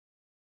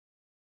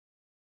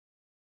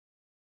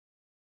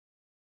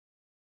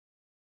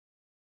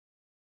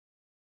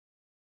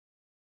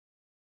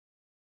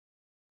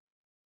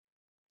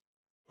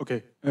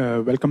Okay,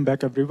 welcome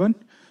back everyone.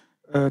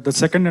 The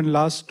second and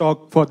last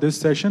talk for this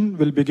session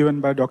will be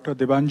given by Dr.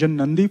 Debanjan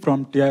Nandi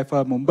from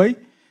TIFR Mumbai.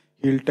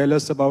 He'll tell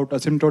us about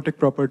asymptotic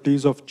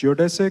properties of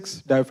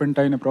geodesics,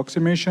 Diophantine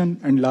approximation,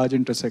 and large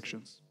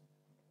intersections.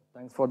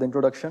 Thanks for the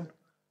introduction.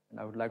 And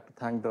I would like to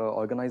thank the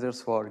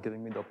organizers for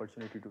giving me the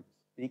opportunity to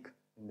speak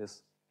in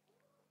this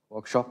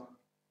workshop.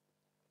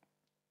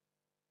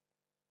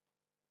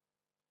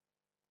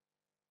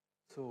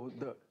 So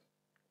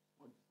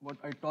what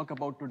I talk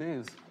about today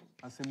is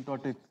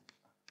asymptotic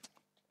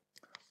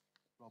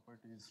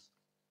properties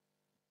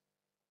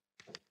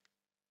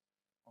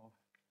of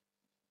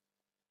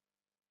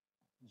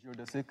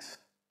geodesics.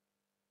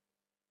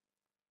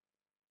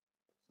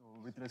 So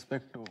with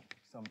respect to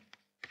some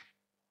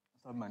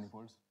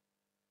submanifolds.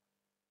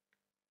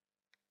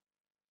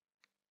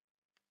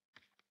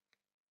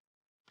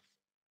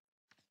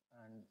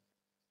 And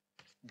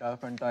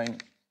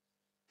Diophantine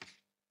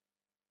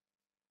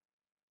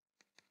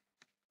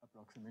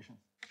approximation.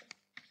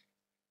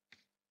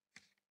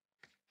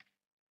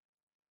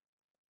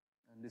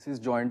 And this is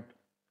joint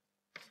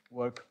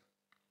work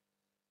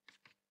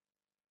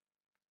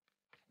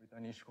with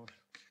Anish, Ghosh.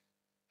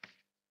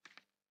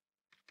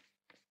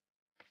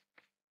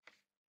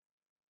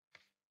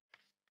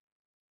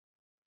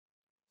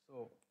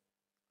 So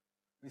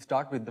we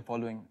start with the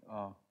following.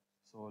 Oh,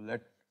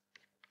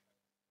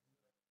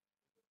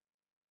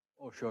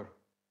 sure.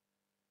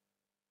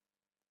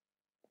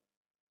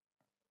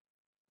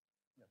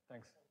 Yeah,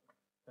 thanks.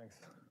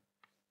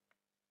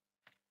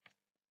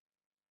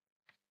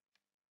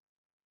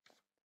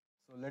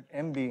 So let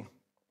M be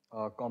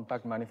a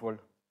compact manifold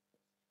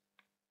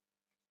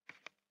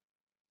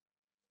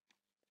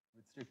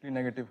with strictly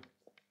negative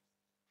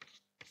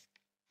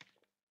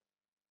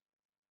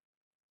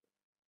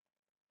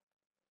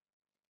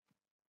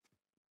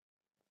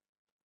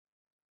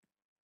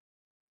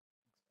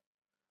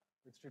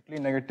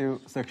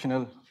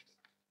sectional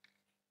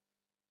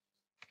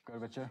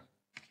curvature.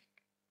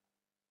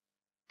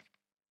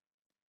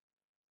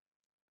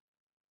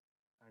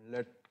 And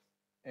let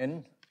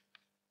N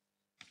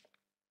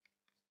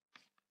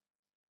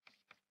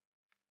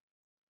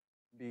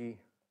be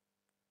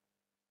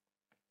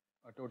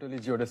a totally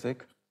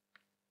geodesic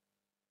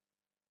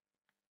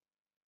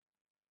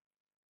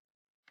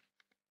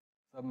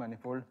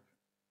submanifold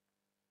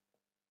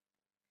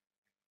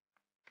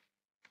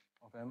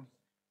of M.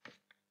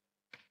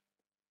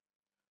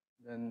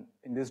 Then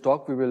in this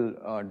talk, we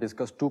will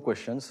discuss two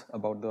questions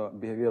about the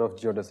behavior of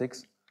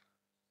geodesics.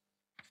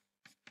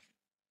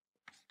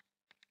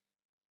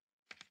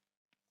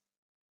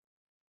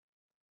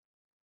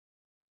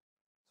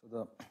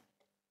 So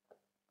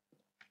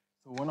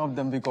one of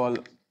them we call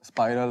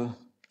spiral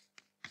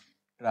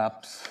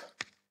traps,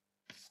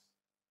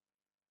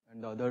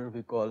 and the other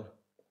we call.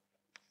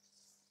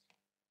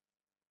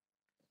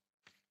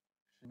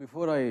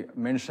 Before I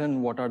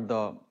mention what are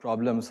the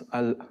problems,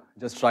 I'll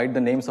just write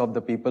the names of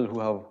the people who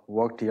have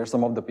worked here,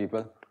 some of the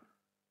people.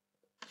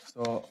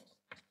 So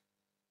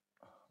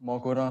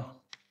Mokora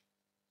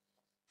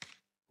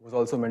was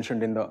also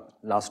mentioned in the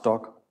last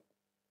talk,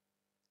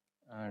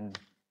 and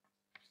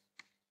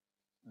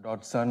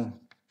Dodson,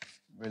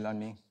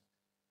 Villani,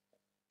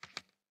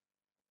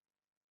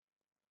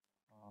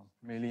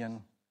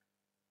 Melian,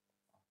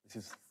 this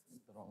is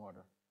the wrong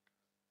order,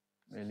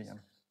 Melian,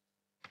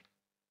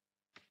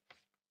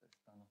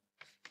 Stefano,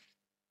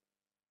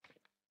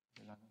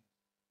 Villani,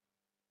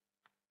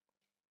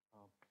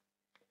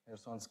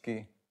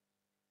 Hersonsky,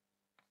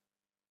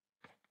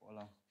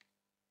 Paula.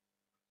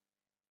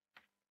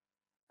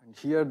 And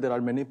here there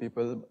are many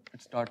people.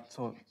 It starts,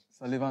 so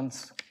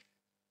Sullivan's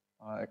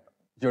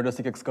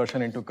geodesic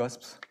excursion into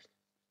cusps.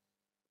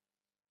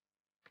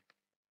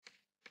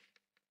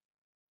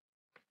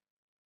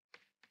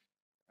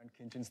 And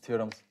Khinchin's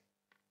theorems.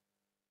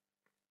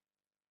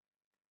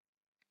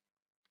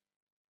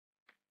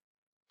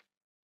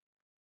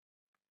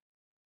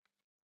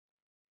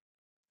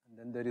 And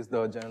then there is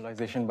the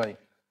generalization by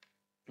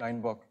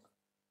Kleinbach,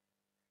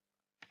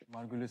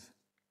 Margulis,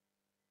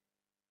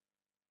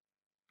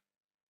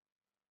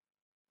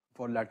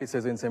 for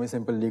lattices in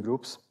semi-simple Lie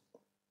groups,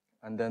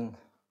 and then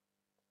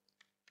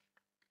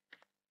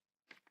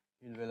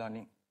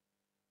Hilvelani,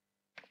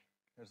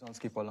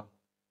 Hersonsky, Paula.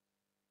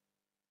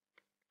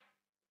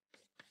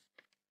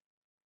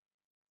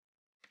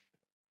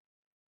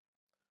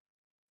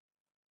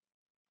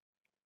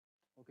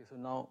 Okay, so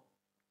now,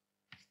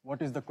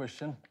 what is the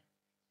question?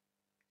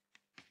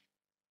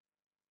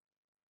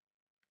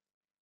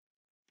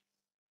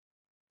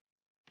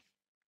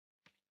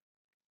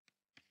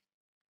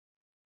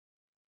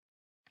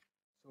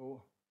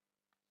 So,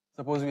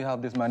 suppose we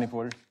have this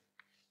manifold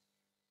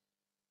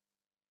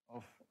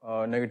of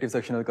negative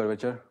sectional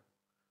curvature.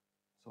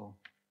 So,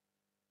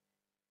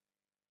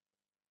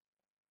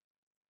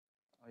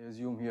 I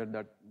assume here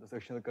that the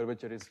sectional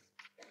curvature is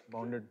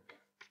bounded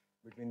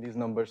between these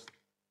numbers.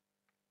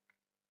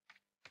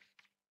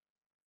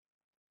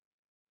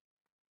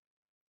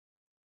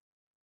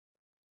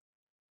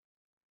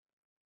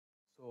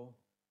 So,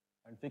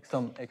 and fix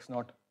some x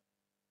naught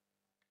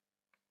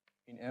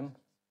in M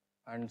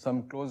and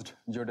some closed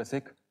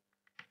geodesic.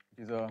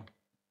 It is a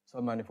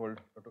submanifold,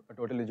 a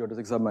totally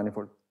geodesic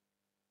submanifold.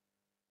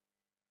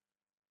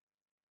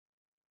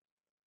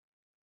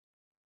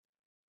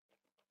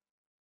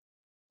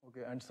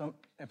 Okay, and some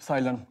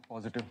epsilon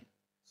positive.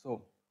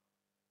 So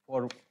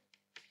for,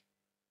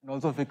 and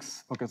also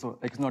fix, okay, so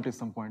x naught is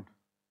some point.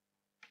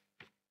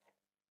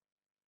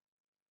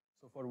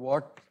 So for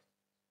what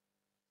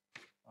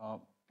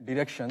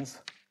directions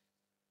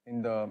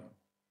in the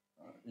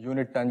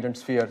unit tangent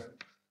sphere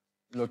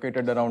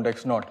located around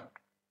x naught,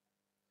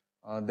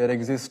 there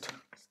exist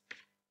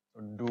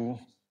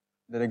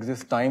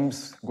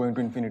times going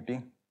to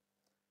infinity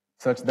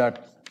such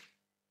that,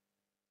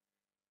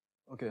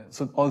 okay,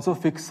 so also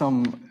fix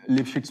some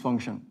Lipschitz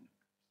function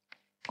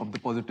of the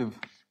positive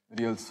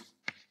reals.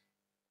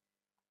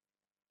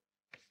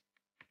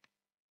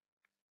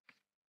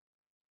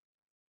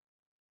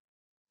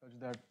 Such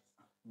that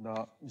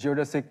the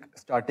geodesic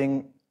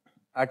starting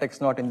at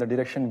x naught in the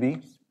direction v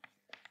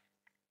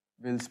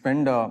will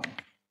spend a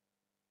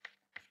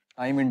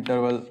time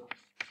interval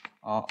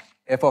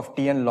f of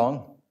tn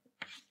long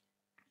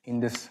in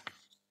this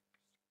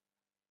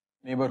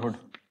neighborhood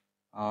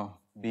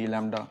b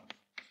lambda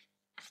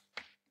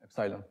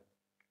epsilon.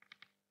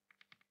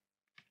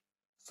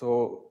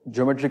 So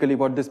geometrically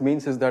what this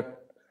means is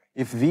that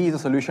if v is a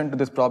solution to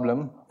this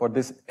problem for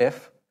this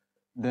f,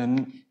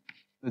 then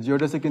the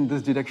geodesic in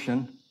this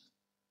direction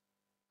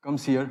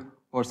comes here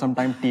for some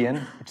time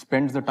tn, it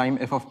spends the time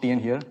f of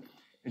tn here,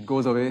 it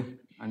goes away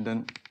and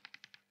then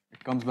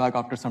it comes back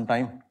after some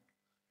time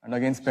and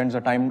again spends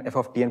the time f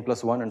of tn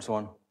plus 1 and so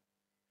on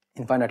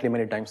infinitely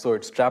many times. So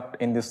it's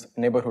trapped in this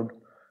neighborhood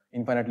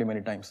infinitely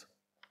many times.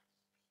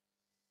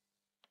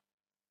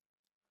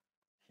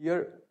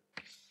 Here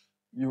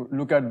you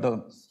look at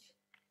the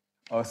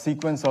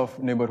sequence of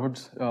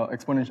neighborhoods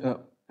exponential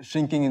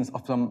shrinking in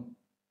of some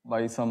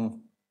by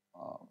some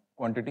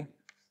quantity.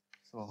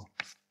 So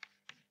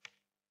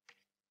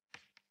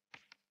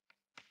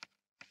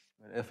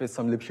f is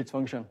some Lipschitz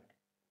function.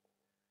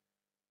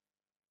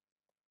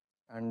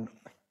 And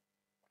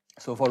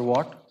so for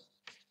what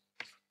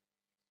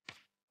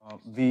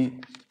v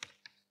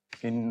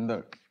in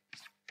the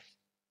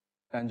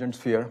tangent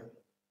sphere,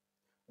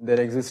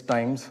 there exist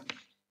times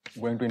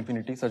going to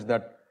infinity such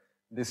that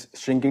this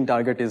shrinking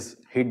target is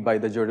hit by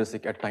the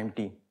geodesic at time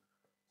t.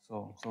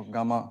 So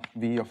gamma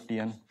v of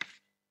tn.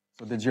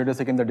 So the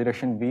geodesic in the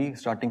direction v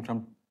starting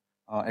from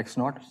x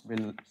naught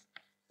will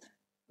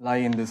lie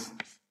in this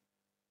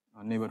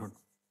neighborhood.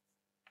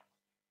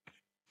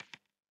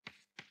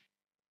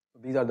 So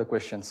these are the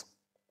questions.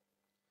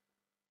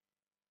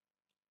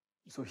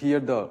 So here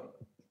the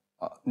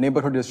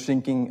neighborhood is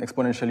shrinking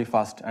exponentially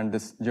fast and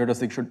this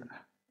geodesic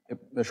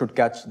should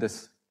catch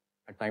this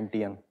at time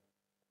tn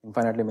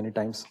infinitely many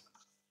times.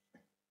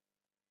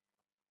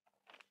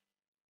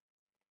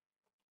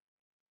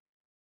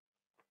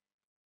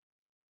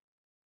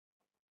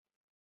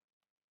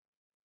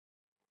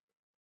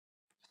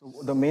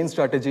 So the main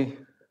strategy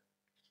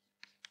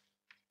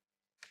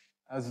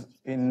as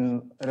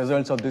in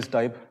results of this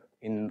type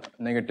in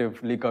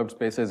negatively curved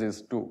spaces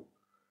is to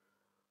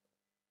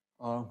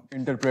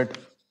interpret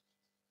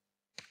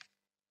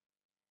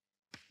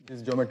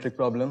this geometric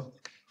problem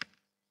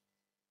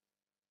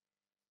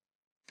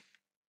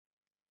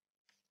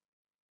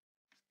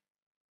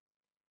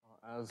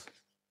as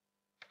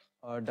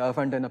a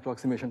Diophantine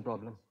approximation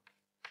problem.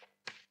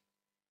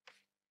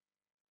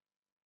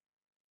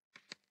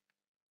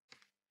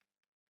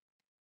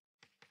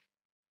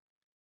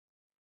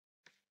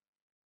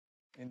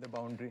 In the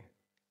boundary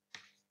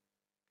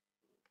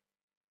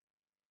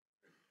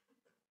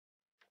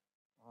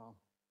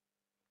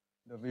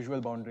the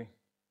visual boundary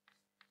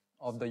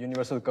of the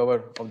universal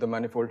cover of the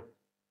manifold.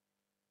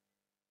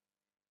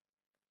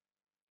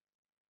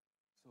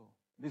 So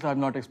this I have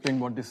not explained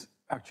what this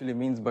actually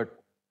means,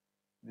 but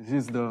this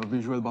is the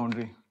visual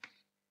boundary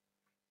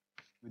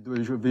with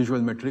the visual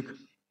metric.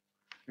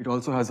 It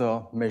also has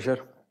a measure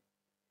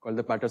called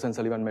the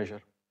Patterson-Sullivan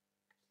measure.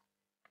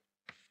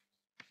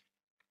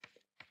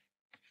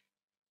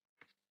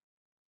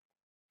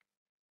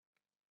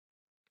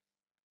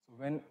 So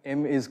when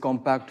M is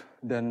compact,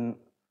 then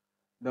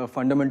the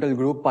fundamental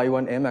group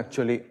pi1M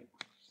actually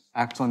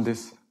acts on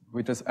this,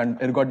 which is and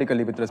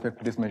ergodically with respect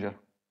to this measure.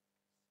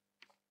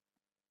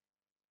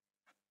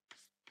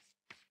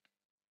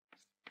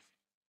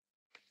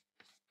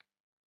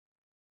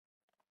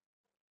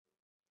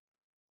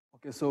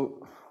 Okay,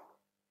 so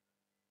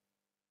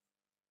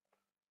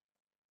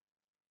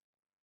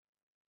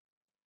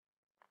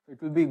it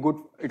will be good.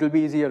 It will be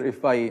easier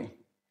if I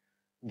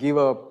give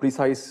a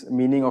precise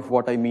meaning of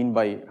what I mean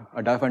by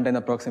a Diophantine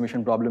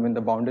approximation problem in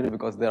the boundary,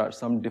 because there are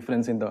some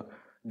difference in the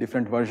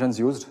different versions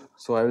used.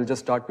 So I will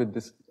just start with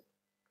this.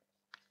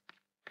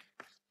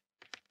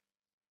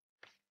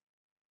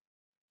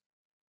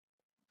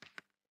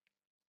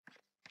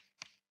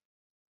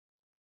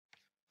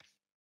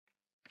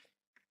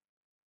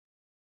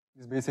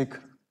 This basic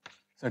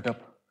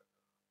setup.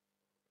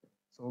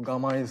 So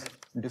gamma is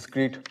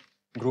discrete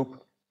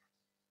group.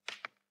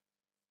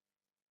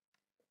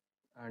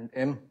 and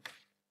M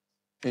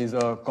is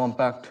a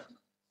compact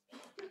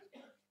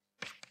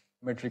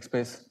metric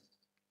space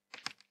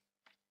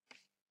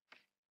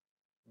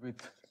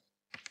with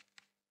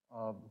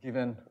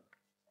given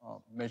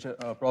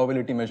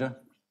probability measure,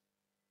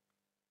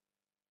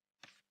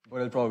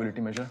 Borel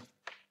probability measure.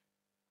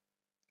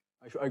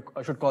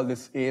 I should call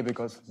this A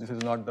because this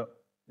is not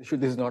this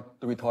is not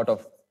to be thought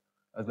of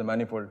as the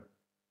manifold,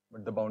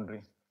 but the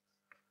boundary.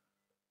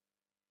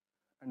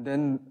 And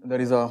then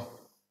there is so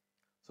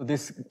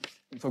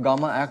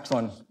gamma acts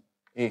on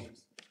A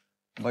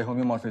by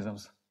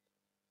homeomorphisms.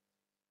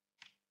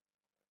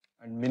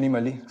 And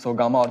minimally, so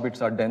gamma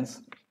orbits are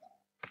dense.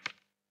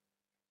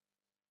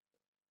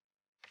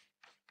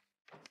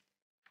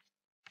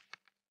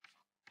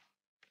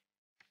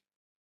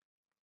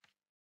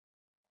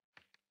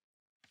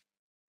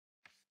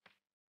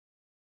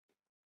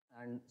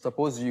 And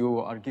suppose you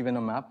are given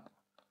a map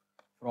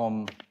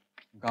from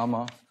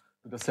gamma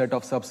to the set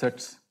of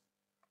subsets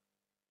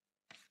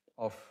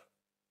of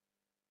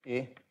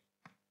A.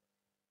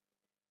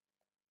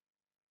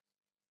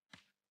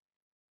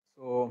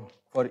 So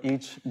for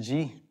each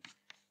G,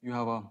 you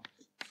have a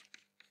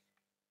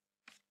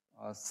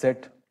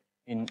set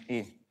in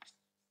A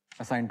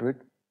assigned to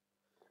it.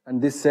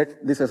 And this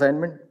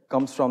assignment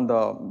comes from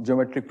the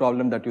geometric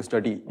problem that you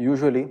study.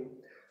 Usually,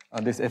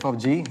 this f of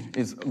G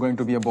is going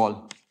to be a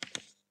ball.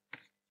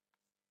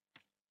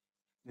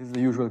 This is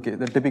the usual case,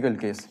 the typical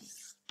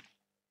case.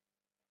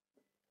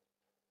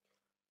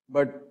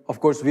 But of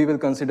course, we will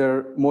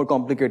consider more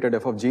complicated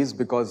f of G's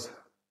because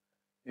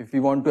if we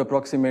want to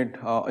approximate,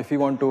 if we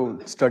want to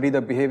study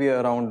the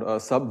behavior around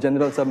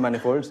general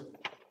submanifolds,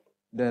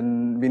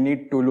 then we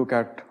need to look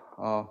at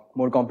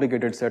more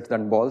complicated sets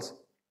than balls.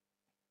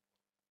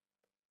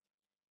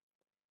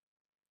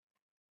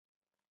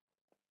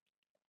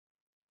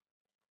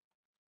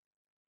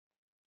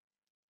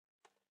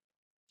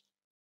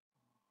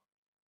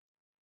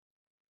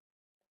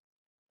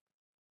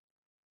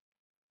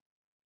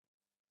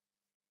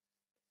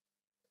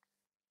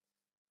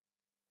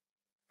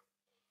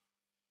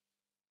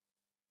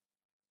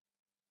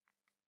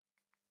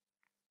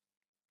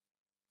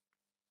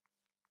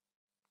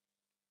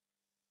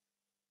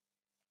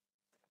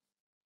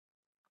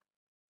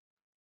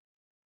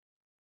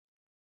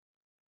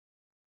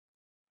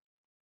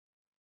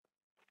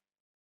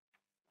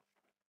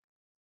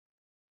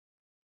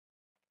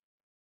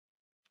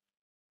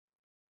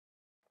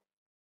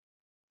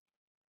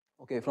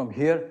 Okay, from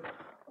here,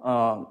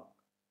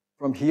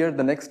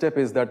 the next step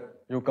is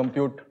that you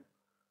compute.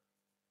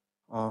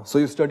 So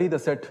you study the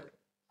set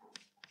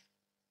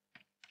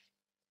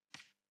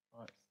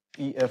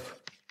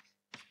EF,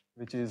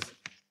 which is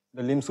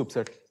the limb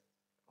subset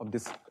of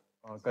this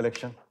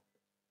collection.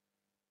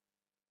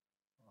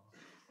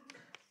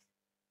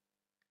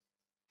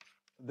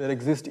 There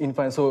exist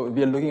infinite. So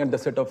we are looking at the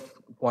set of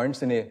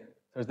points in A,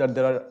 such that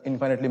there are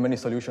infinitely many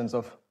solutions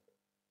of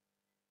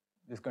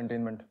this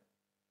containment.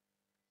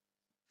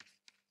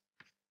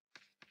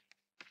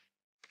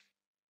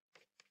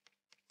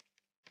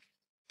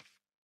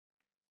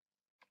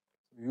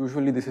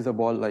 Usually this is a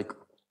ball like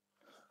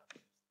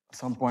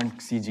some point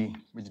CG,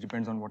 which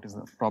depends on what is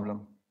the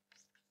problem,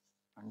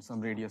 and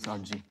some radius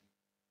RG.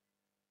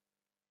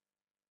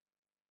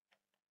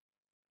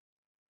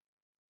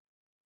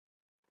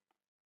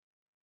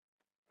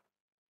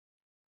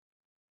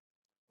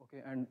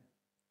 Okay, and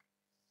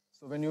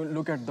so when you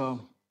look at the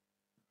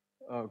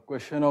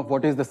question of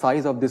what is the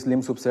size of this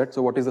limb subset,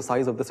 so what is the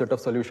size of the set of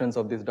solutions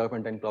of this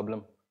Diophantine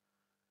problem,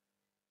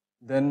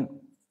 then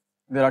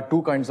there are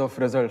two kinds of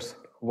results.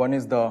 One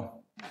is the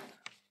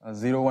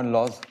 0-1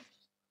 laws.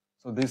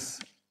 So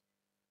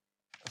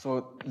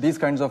these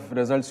kinds of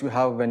results you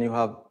have when you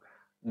have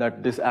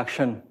that this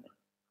action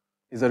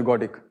is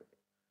ergodic.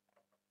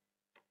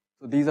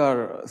 So these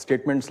are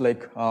statements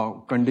like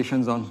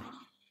conditions on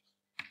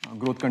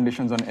growth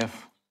conditions on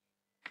F,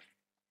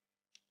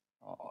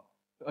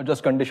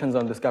 just conditions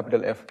on this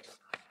capital F,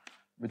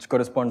 which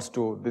corresponds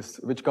to this,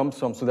 which comes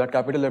from, so that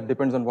capital F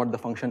depends on what the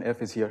function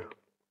F is here.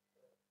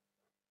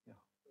 Yeah.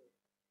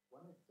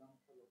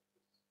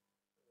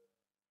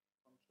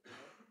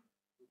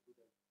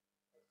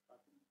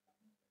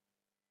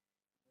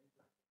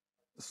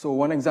 So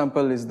one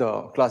example is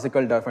the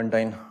classical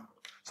Diophantine.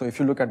 So if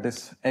you look at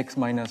this x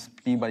minus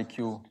p by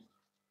q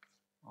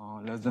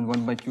less than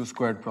 1 by q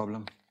squared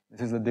problem,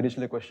 this is the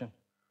Dirichlet question.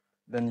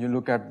 Then you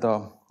look at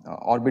the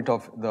orbit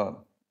of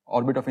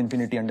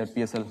infinity under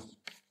PSL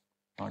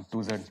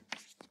 2z.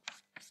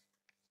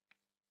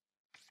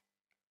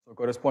 So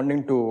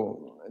corresponding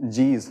to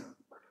g's,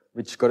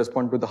 which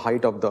correspond to the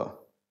height of the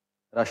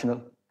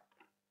rational,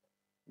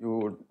 you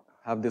would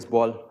have this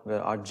ball where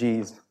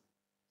Rg is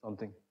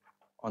something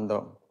on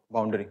the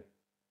boundary.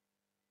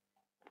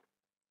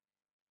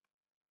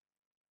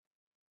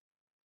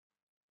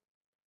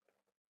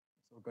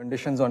 So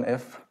conditions on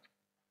F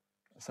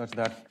such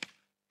that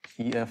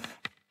EF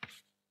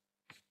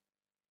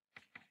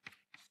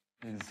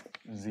is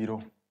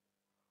 0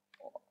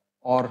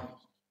 or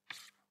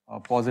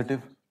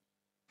positive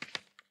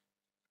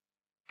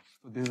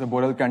So this is a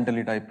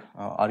Borel-Cantelli type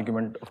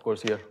argument, of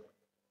course, here.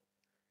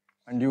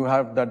 And you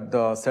have that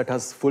the set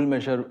has full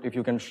measure if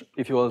you can,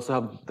 if you also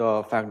have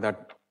the fact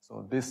that,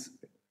 so this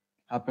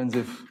happens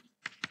if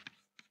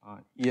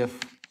EF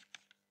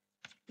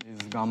is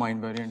gamma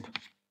invariant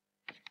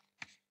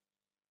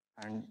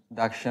and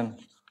the action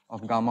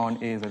of gamma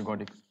on A is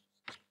ergodic.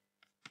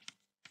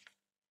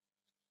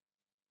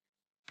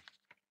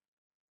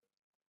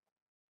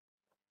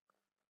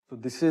 So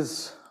this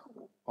is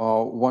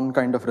one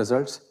kind of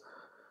results,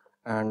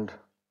 and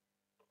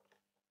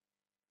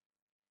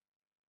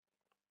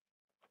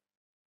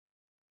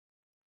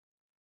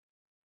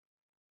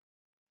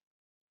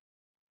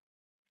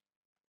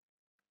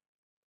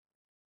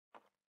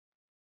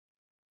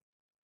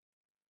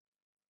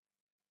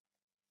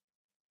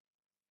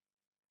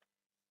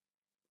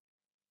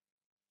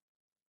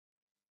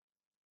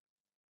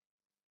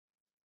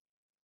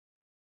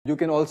you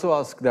can also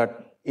ask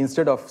that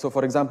instead of, so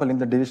for example, in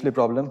the Dirichlet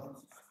problem,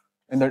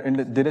 in the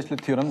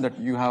Dirichlet theorem, that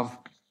you have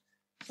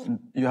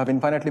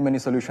infinitely many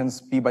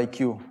solutions P by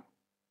Q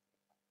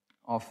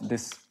of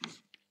this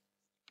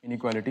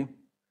inequality.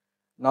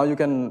 Now you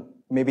can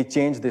maybe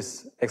change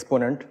this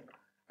exponent,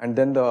 and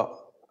then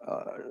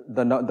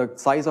the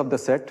size of the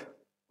set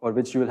for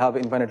which you will have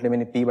infinitely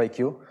many P by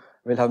Q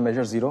will have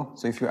measure 0.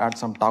 So if you add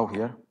some tau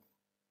here,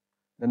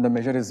 then the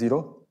measure is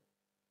 0.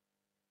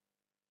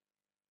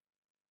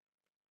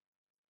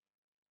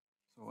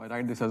 So I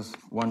write this as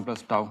 1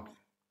 plus tau,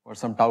 or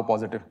some tau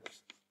positive.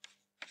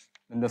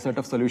 Then the set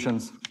of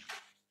solutions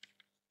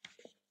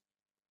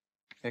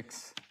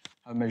X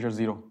have measure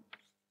 0,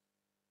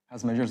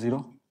 has measure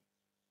 0.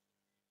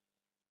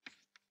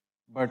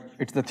 But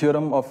it's the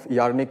theorem of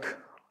Yarnik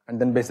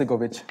and then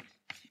Basikovich.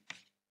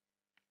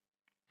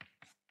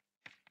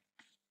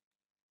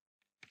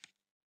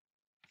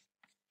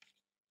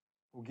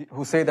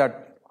 Who say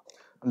that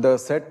the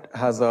set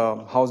has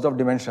a Hausdorff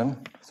dimension.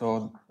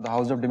 So the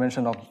Hausdorff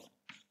dimension of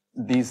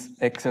these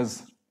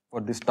x's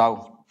for this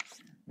tau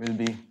will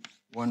be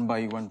 1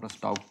 by 1 plus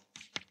tau.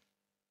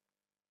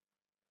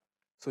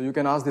 So you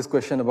can ask this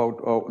question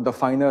about the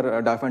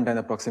finer Diophantine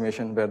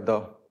approximation, where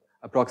the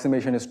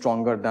approximation is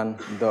stronger than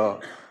the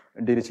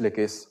Dirichlet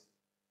case.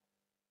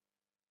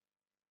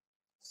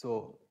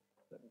 So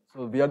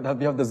we have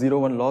the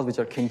 0-1 laws, which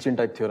are Khinchin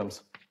type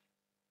theorems.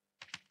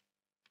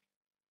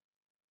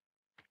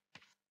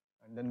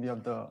 And then we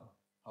have the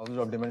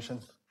Hausdorff dimension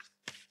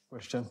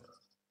question.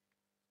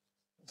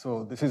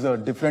 So this is a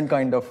different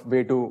kind of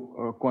way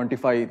to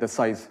quantify the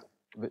size.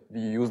 We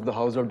use the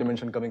Hausdorff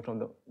dimension coming from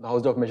the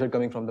Hausdorff measure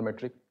coming from the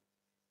metric.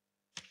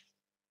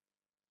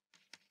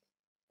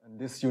 And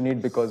this you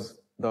need because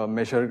the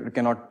measure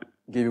cannot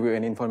give you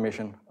any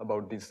information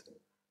about this.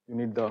 You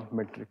need the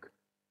metric.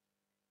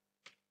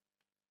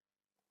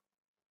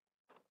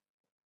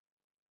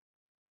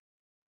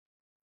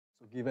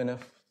 So given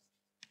F,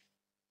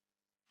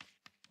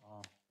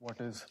 what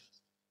is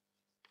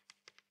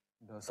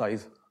the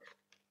size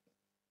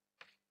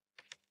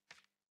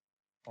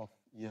of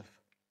EF?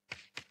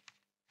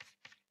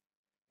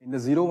 In the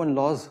 0-1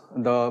 laws,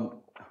 the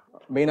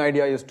main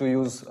idea is to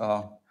use,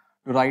 to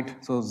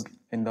write, so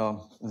in the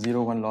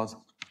 0-1 laws,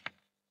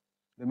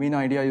 the main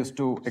idea is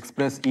to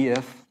express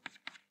EF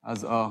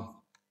as a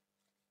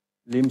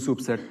lim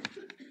subset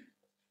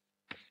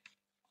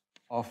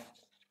of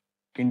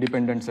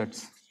independent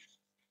sets.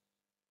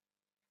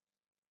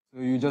 So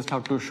you just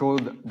have to show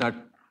that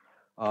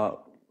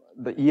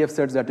the EF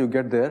sets that you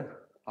get there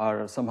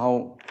are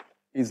somehow,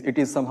 it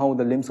is somehow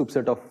the lim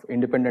subset of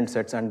independent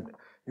sets, and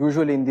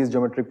usually in these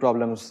geometric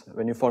problems,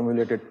 when you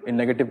formulate it in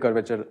negative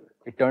curvature,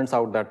 it turns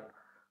out that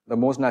the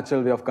most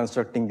natural way of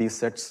constructing these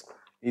sets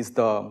is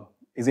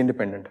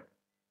independent.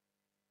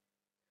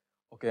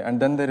 Okay, and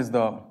then there is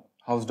the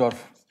Hausdorff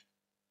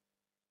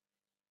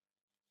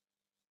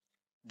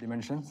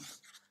dimension.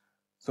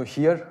 So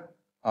here,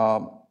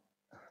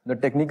 the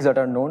techniques that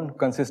are known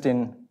consist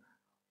in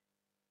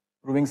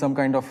proving some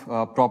kind of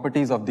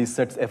properties of these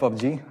sets f of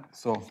g.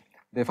 So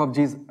the f of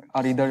g's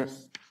are either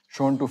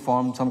shown to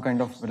form some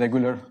kind of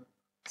regular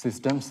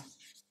systems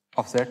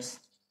of sets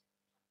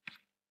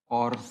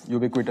or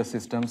ubiquitous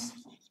systems.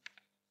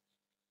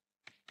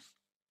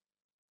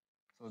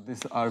 So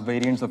these are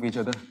variants of each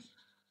other.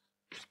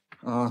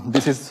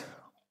 This is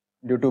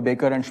due to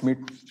Baker and Schmidt.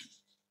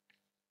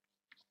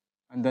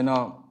 And then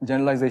a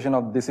generalization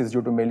of this is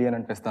due to Melian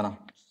and Pestana.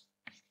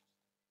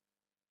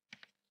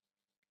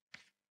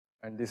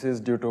 And this is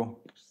due to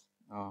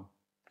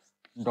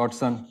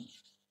Dodson,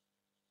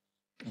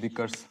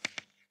 Vickers,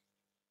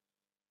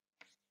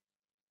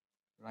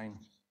 Rhine.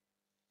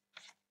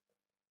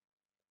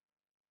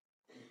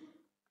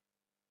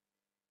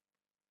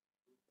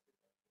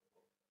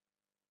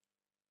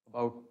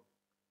 About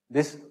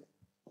this?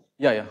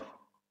 Yeah.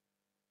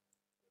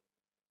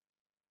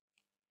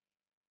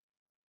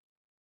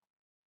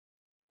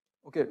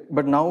 Okay,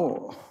 but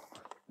now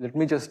let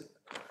me just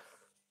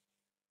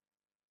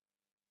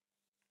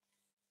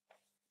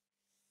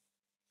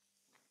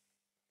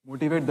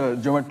motivate the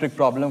geometric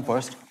problem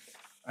first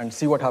and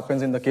see what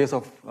happens in the case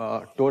of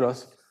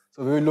torus.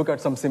 So we will look at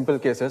some simple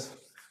cases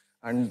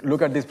and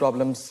look at these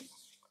problems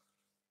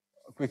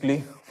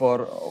quickly for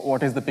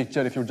what is the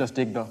picture if you just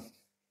take the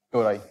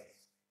tori.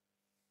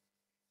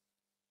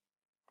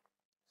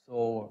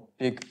 So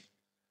take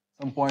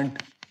some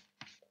point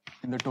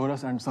in the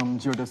torus and some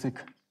geodesic,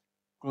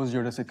 closed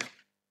geodesic.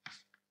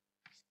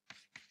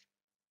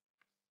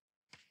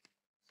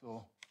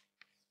 So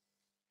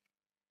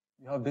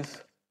you have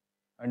this,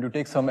 and you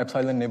take some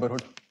epsilon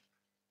neighborhood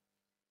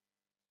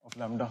of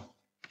lambda.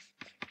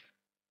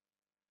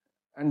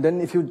 And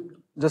then if you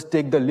just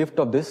take the lift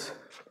of this,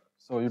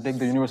 so you take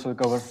the universal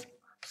cover,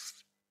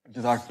 which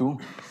is R2,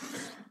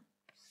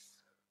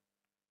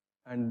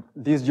 and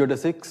these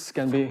geodesics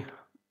can be,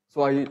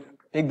 so I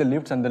take the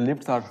lifts, and the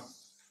lifts are,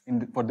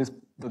 for this,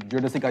 the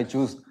geodesic I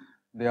choose,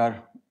 they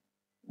are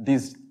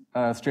these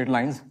straight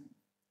lines,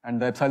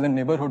 and the epsilon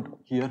neighborhood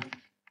here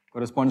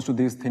corresponds to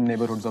these thin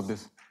neighborhoods of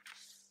this.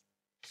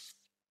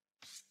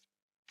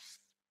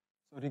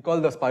 So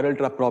recall the spiral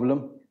trap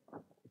problem,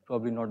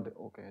 probably not,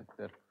 okay, it's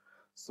there.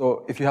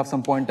 So if you have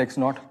some point x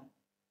naught,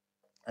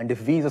 and if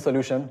V is a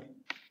solution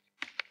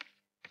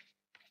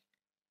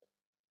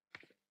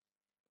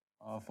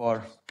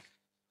for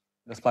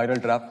the spiral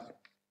trap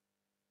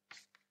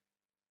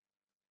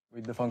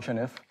with the function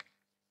f,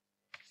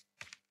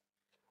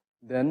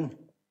 then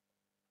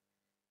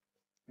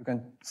you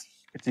can,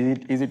 it's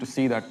easy to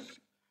see that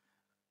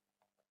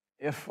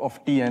f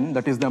of Tn,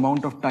 that is the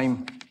amount of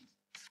time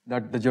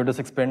that the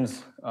geodesic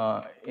spends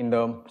in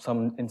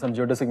some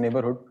geodesic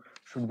neighborhood,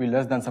 should be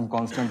less than some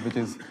constant, which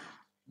is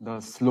the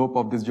slope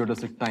of this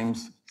geodesic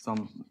times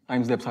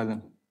the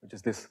epsilon, which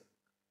is this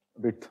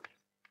width.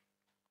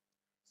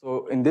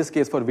 So in this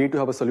case, for V to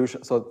have a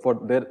solution, so for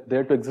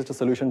there to exist a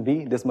solution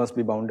V, this must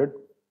be bounded.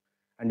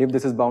 And if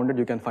this is bounded,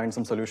 you can find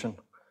some solution.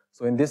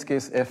 So in this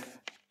case, F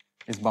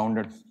is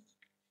bounded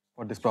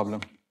for this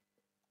problem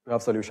to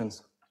have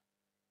solutions.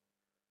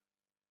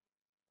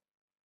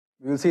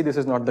 We will see this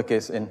is not the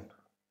case in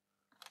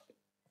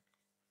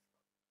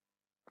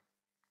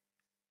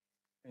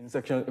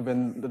section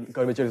when the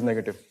curvature is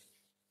negative.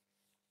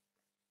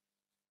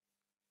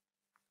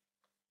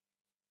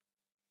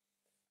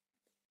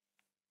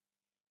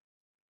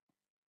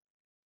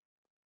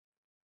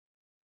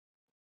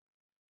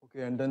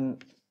 Okay, and then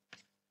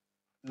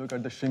look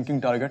at the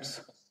shrinking targets.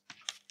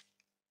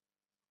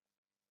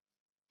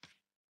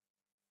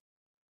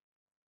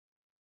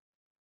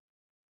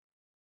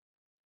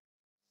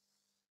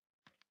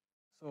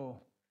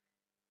 So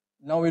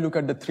now we look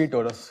at the 3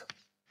 torus,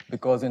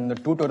 because in the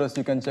 2 torus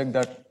you can check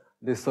that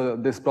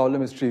this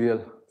problem is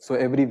trivial. So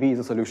every V is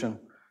a solution.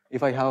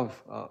 If I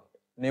have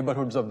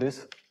neighborhoods of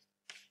this,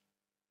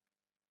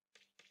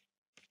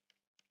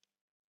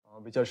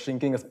 which are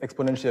shrinking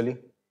exponentially,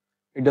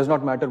 it does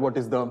not matter what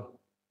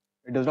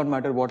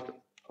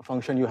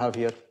function you have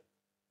here,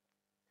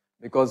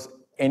 because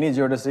any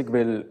geodesic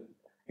will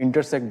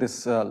intersect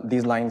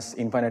these lines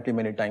infinitely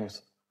many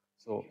times.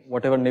 So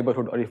whatever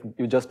neighborhood, or if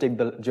you just take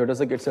the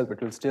geodesic itself,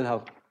 it will still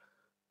have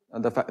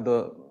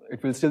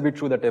it will still be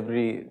true that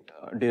every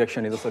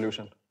direction is a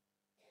solution.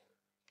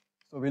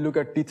 So we look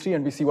at T3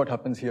 and we see what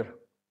happens here.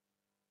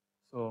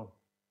 So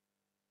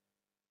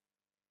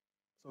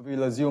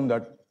we'll assume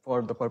that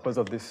for the purpose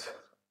of this,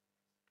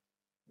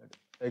 that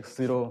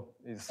x0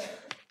 is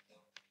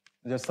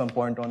just some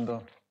point on the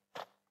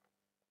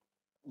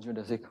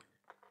geodesic.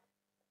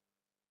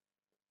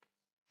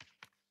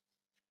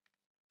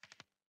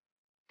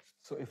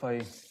 So if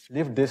I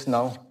lift this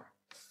now,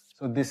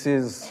 so this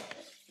is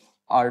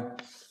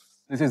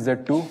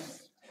Z2,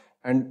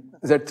 and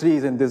Z3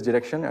 is in this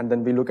direction, and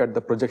then we look at the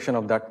projection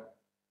of that.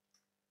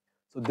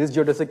 So this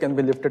geodesic can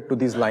be lifted to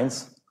these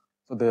lines.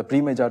 So the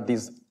preimage are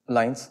these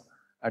lines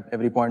at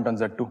every point on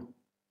Z2.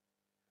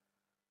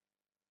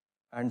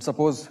 And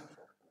suppose,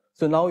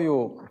 so now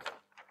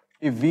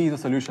if V is a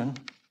solution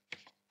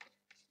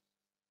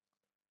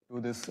to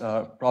this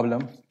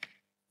problem,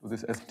 to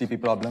this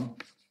STP problem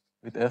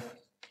with F,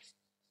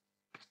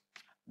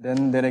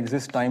 then there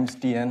exists times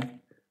Tn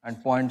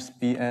and points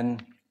Pn,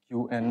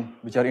 Qn,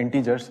 which are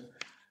integers,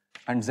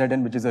 and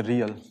Zn, which is a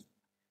real,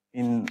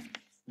 in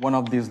one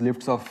of these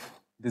lifts of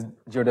this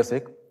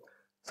geodesic,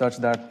 such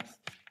that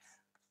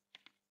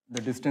the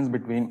distance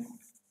between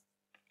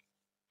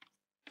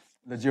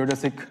the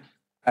geodesic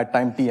at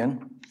time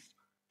Tn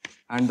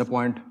and the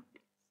point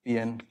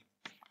Pn,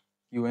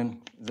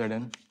 Qn,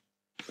 Zn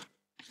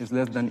is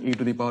less than e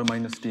to the power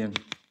minus Tn.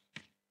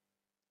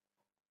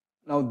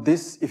 Now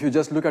this, if you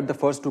just look at the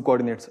first 2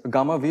 coordinates,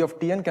 gamma V of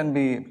Tn can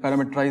be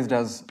parameterized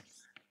as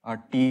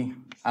T,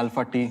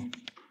 alpha T,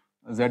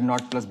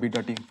 Z0 plus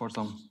beta T for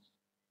some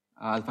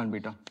alpha and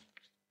beta,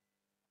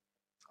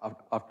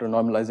 after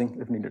normalizing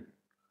if needed.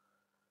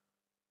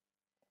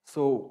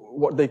 So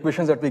what the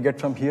equations that we get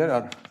from here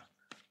are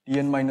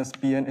Tn minus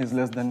Pn is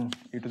less than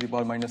e to the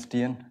power minus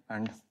Tn,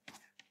 and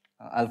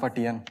alpha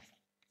Tn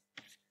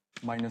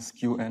minus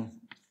Qn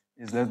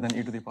is less than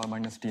e to the power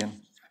minus Tn.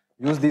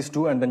 Use these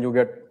two and then you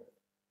get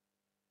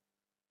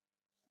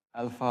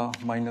alpha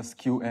minus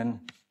Qn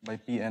by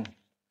Pn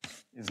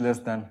is less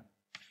than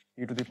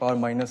e to the power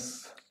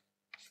minus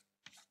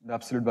the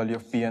absolute value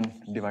of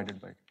Pn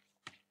divided by it.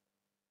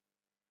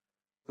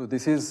 So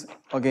this is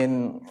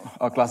again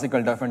a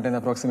classical Diophantine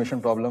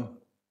approximation problem,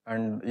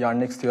 and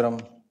Yarnik's theorem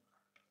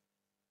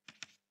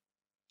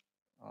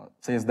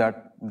says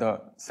that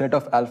the set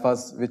of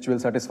alphas which will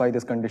satisfy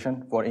this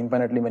condition for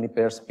infinitely many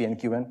pairs P and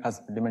Qn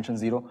has dimension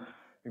 0,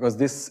 because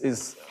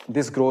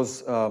this grows,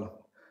 so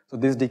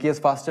this decays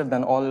faster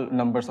than all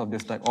numbers of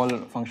this type, all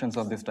functions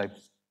of this type.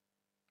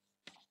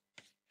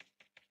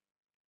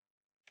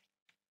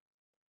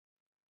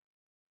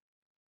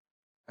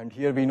 And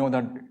here we know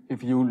that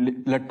if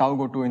you let tau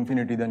go to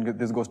infinity, then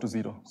this goes to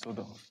 0. So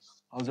the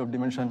house of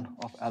dimension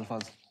of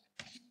alphas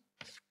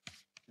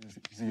is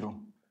 0.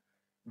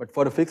 But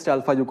for a fixed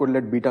alpha, you could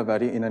let beta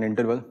vary in an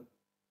interval.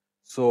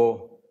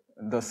 So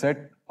the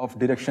set of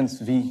directions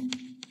V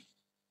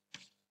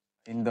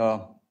in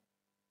the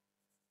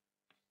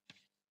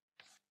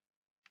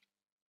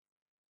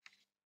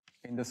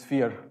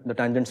sphere, the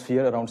tangent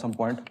sphere around some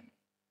point,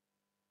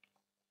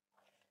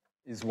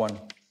 is 1.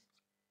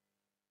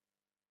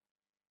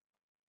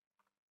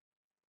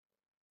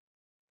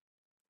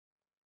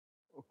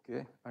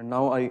 Okay, and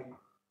now I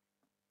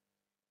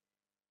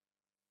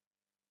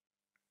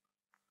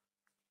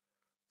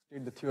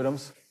state the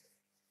theorems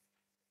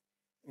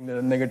in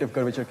the negative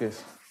curvature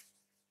case.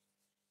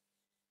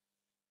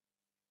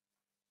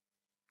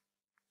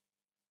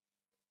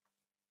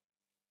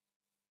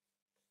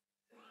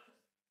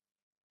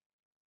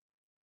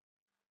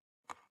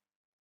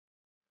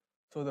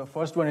 So the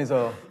first one is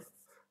a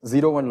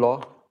 0-1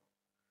 law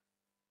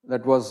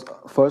that was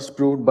first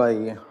proved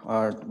by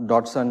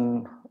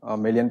Dodson,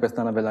 Melian,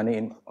 Pestana, Vellani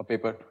in a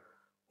paper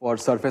for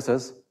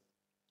surfaces,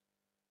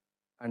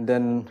 and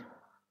then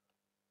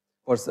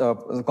for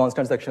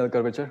constant sectional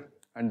curvature,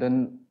 and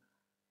then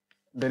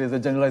there is a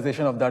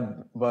generalization of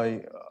that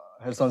by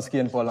Hersonsky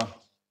and Paula.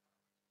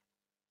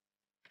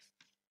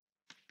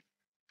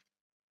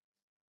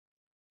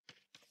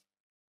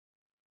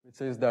 Which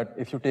says that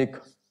if you take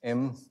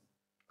M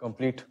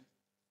complete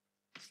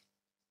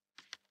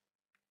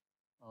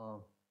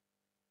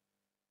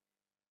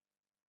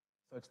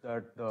such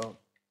that the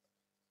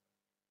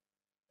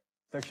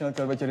sectional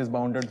curvature is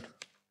bounded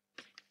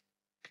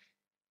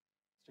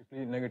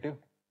strictly negative,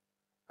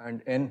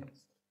 and N,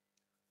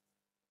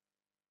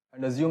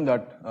 and assume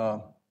that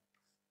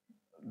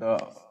the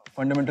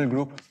fundamental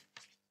group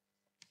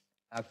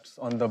acts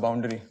on the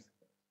boundary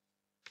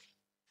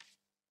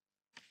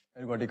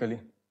ergodically.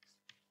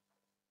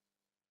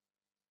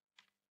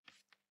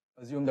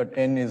 Assume that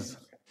N is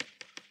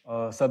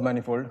a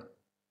submanifold,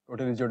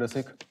 totally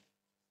geodesic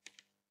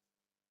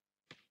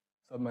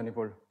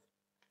submanifold.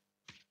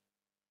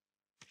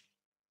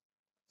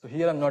 So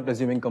here I'm not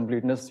assuming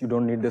completeness, you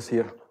don't need this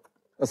here.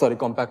 Sorry,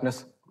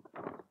 compactness,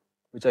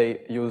 which I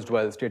used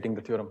while stating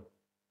the theorem,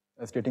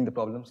 stating the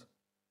problems.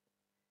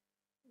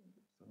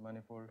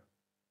 Submanifold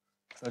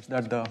such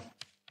that the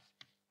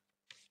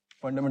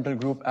fundamental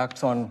group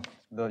acts on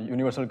the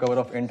universal cover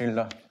of N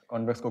tilde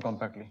convex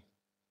co-compactly.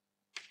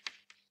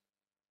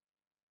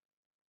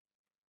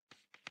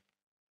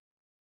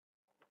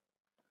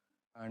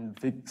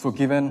 And so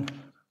given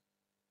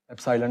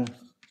epsilon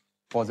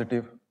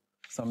positive,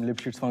 some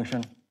Lipschitz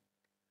function,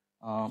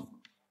 and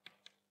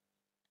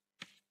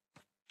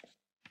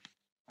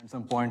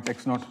some point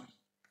x naught,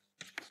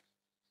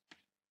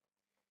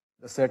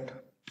 the set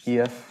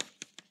EF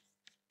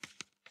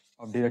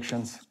of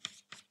directions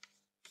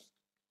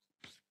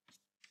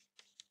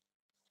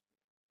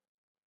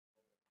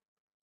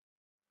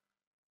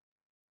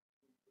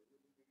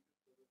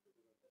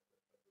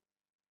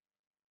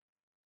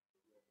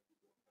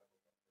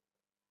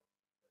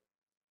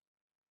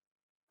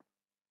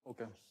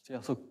okay. So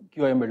yeah, so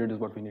QI embedded is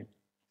what we need.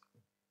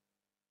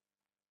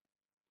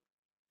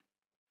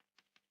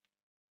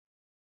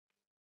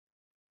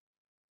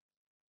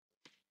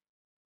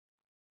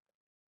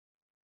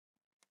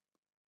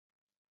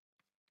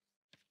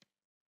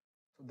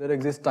 So there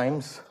exist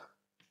times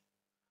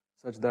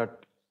such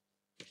that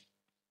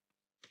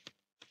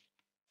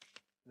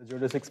the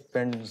geodesics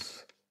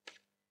spends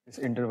this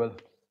interval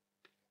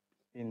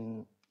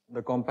in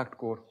the compact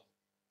core.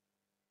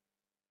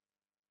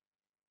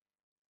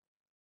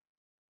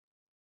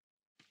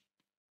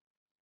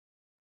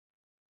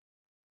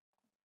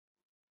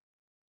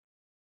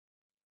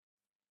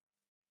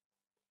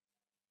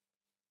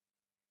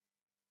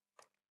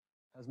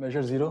 Has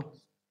measure 0.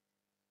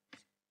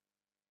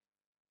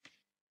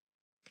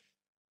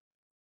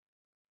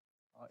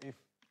 If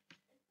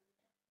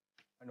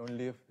and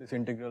only if this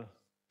integral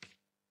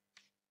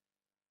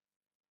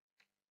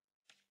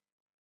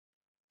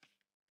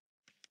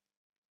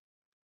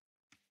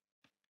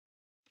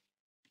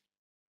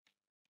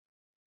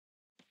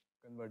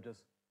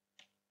converges.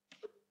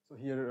 So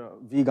here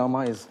V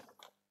gamma is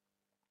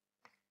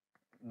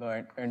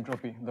the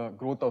entropy, the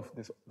growth of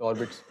the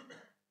orbits.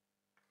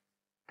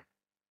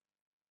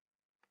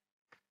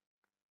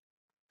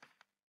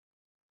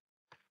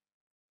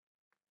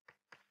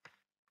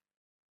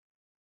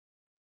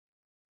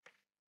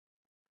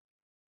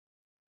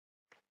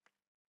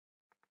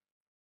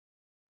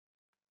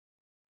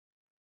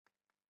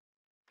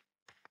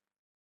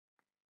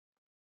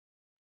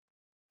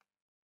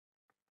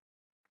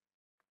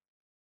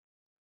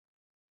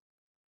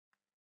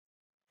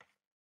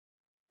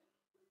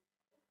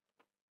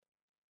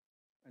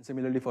 And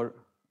similarly for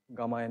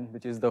gamma n,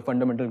 which is the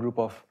fundamental group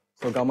of,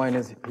 so gamma n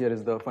is here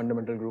is the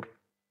fundamental group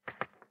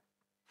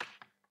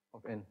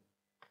of n.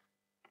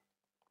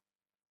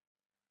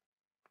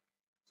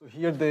 So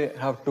here they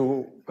have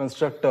to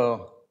construct a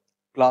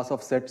class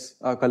of sets,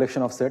 a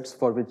collection of sets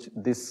for which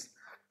this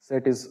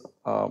set is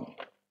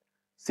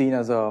seen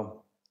as a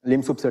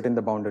lim subset in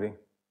the boundary.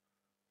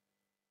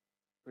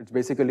 It's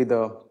basically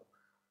the,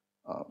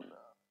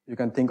 you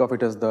can think of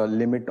it as the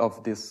limit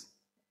of this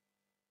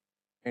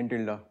n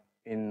tilde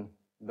in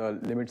the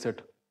limit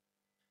set.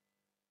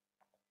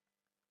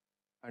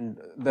 And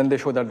then they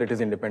show that it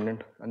is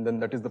independent, and then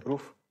that is the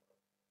proof.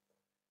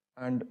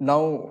 And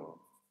now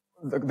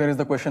there is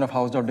the question of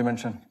Hausdorff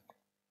dimension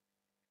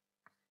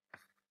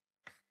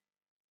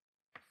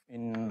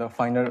in the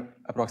finer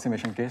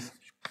approximation case.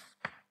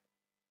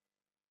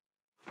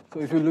 So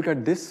if you look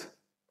at this,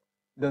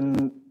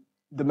 then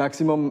the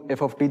maximum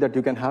f of t that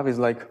you can have is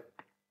like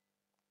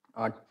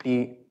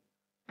t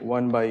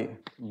 1 by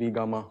v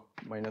gamma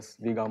minus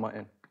v gamma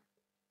n.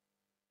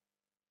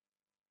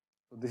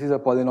 So this is a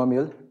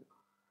polynomial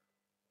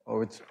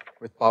with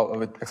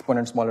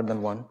exponent smaller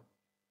than 1.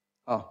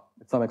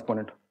 It's some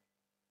exponent.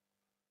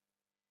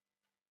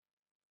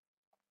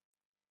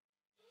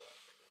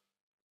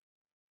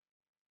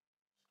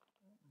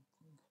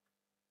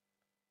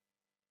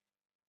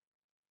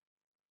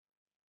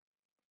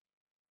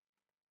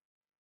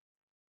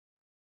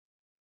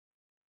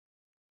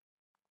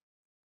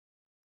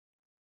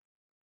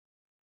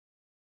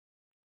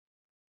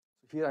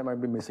 Here I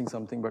might be missing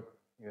something, but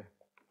yeah.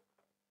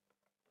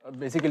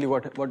 Basically,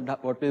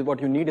 what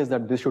you need is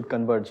that this should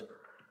converge.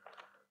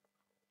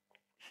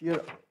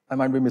 Here I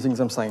might be missing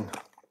some sign.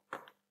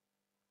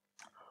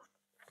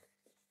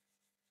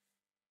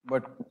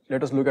 But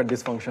let us look at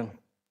this function.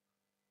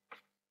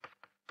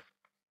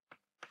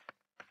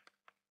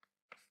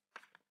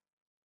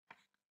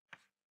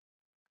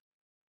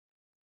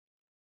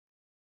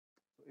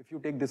 If you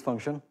take this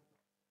function,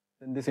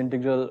 then this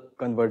integral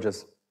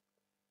converges.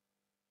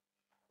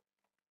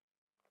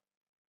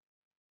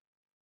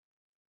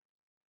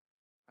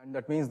 And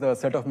that means the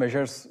set of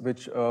measures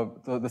which,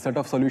 the set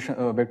of solution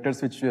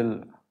vectors which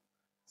will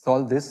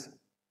solve this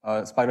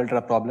spiral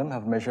trap problem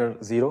have measure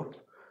 0,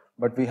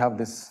 but we have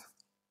this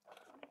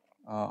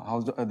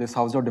this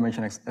Hausdorff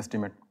dimension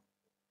estimate.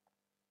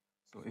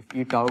 So if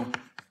E tau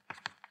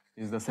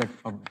is the set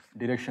of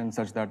directions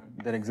such that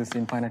there exists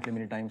infinitely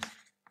many times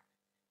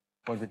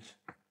for which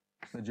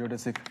the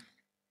geodesic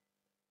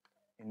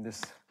in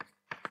this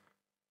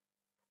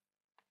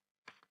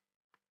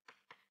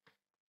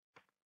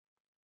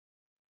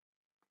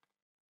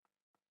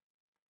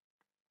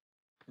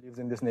lives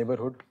in this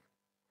neighborhood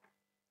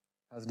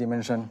has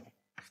dimension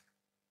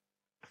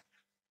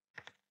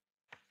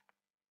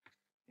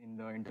in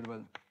the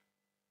interval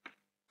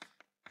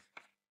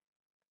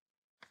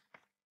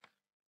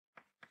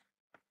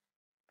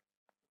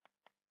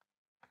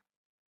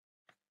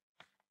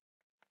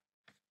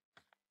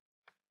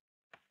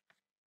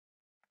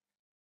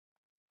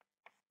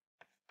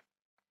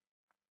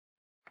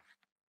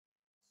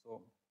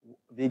so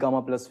v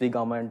gamma plus v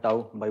gamma and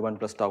tau by 1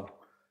 plus tau.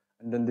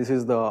 And then this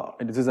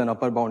is an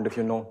upper bound if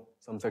you know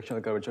some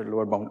sectional curvature,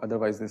 lower bound.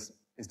 Otherwise, this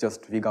is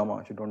just v gamma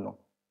if you don't know.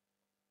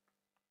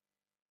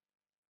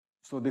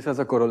 So this has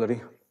a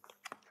corollary.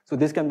 So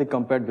this can be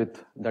compared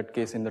with that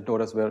case in the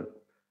torus where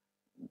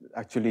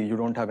actually you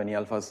don't have any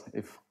alphas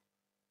if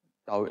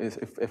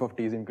f of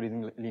t is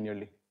increasing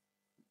linearly.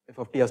 F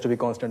of t has to be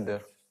constant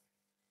there.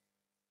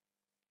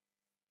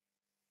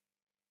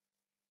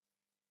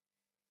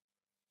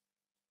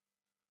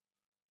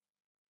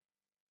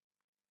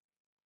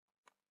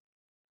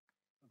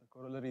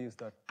 The corollary is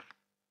that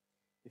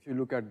if you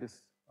look at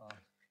this,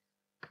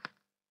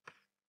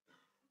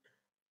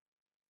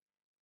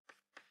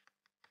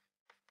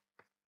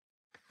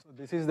 so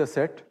this is the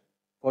set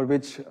for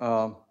which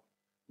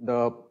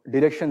the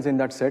directions in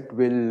that set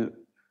will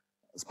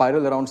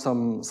spiral around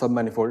some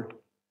submanifold,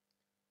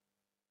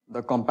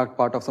 the compact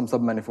part of some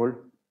submanifold,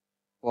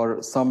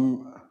 for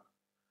some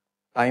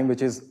time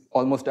which is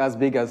almost as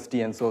big as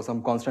Tn, so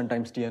some constant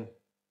times Tn.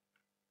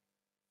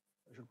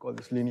 I should call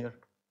this linear.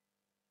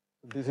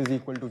 This is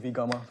equal to v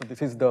gamma. So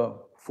this is the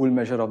full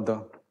measure of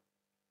the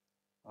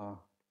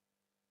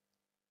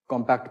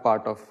compact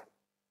part of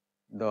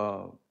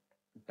the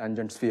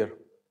tangent sphere.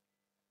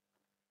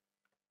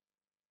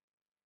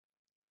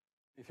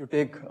 If you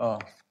take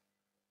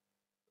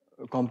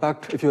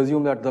compact, if you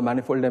assume that the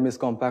manifold M is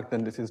compact,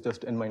 then this is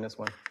just n minus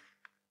 1.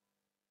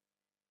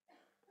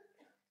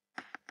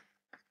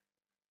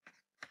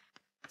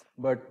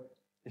 But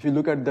if you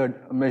look at the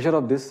measure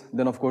of this,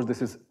 then of course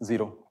this is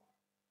 0.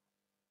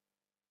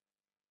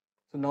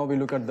 So now we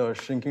look at the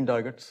shrinking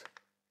targets.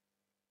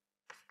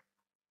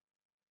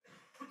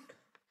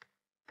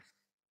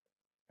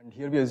 And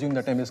here we assume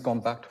that M is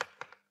compact.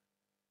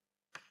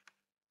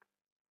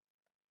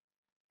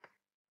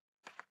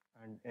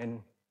 And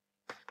N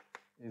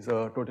is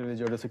a totally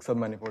geodesic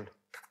submanifold.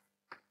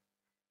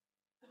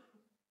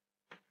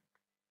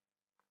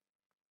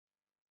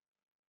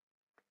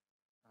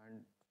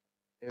 And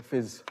F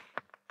is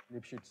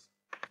slip sheets.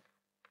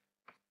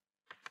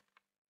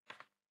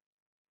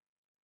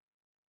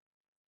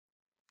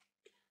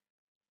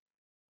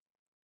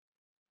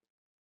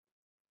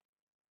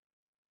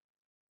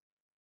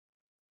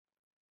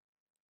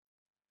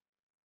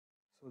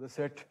 So the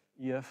set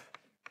EF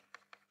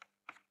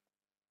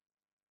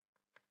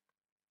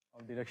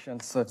of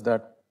directions such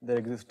that there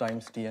exists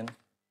times Tn,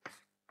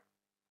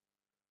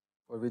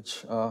 for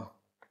which the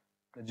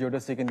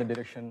geodesic in the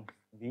direction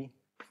V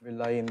will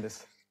lie in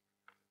this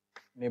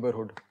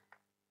neighborhood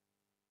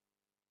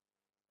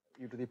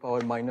e to the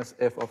power minus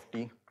f of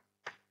t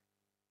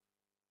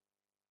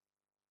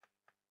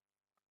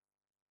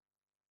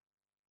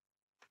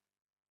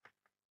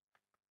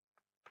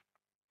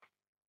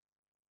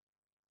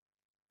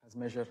as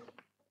measure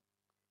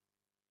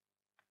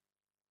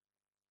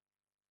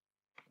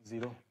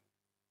 0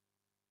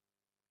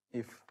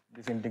 if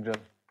this integral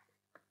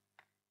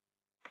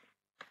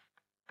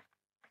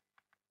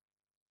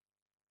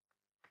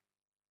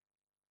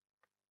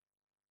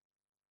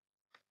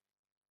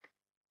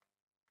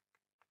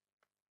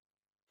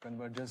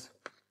converges,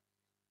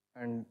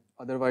 and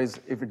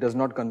otherwise if it does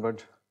not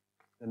converge,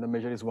 then the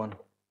measure is 1.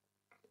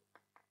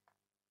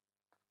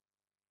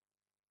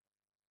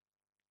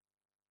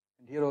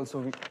 And here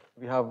also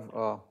we have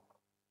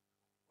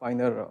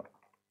finer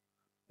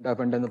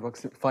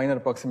finer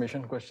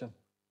approximation question.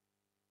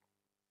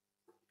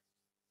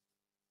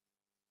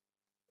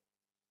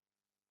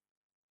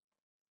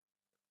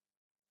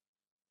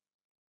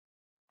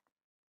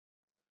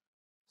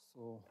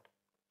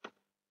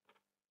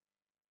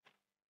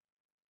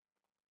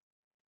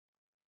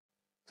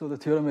 So the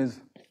theorem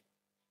is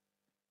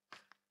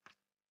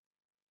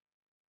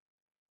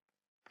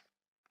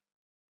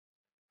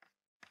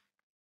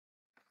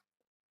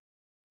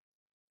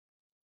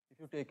if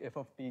you take f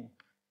of t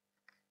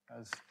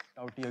as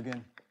tau t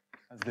again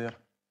as there.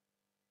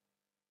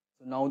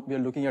 So now we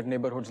are looking at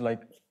neighborhoods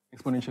like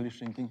exponentially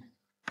shrinking.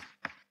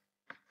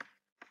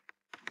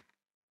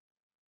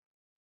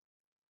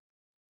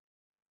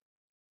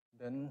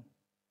 Then,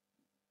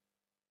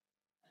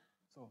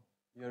 so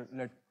here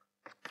let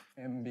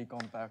M be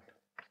compact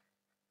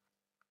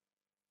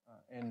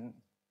in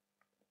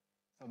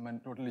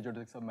totally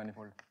geodesic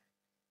submanifold.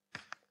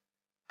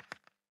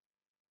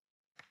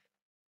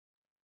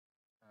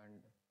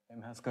 And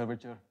M has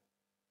curvature,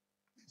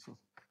 so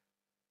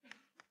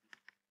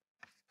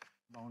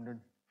bounded.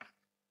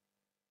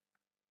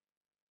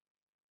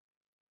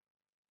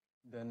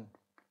 Then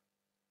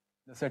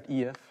the set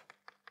EF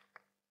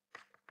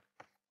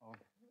of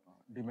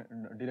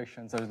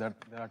direction such that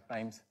there are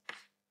times,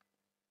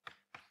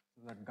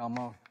 so that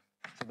gamma,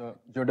 so the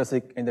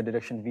geodesic in the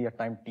direction V at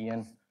time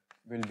Tn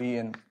will be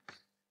in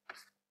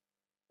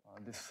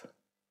this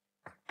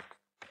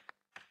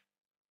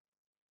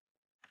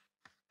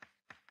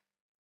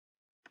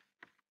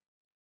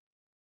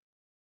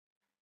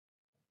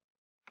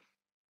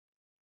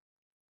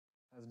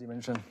has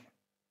dimension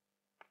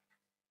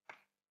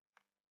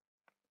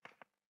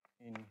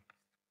in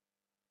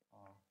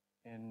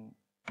n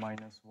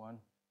minus 1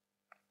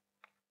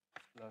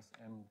 plus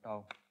m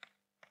tau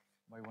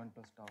by 1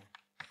 plus tau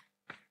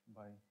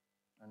by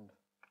and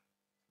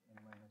n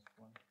minus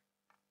 1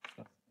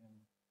 plus m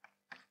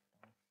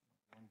tau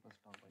 1 plus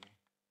tau by n.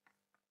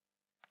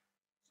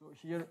 So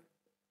here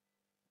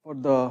for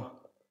the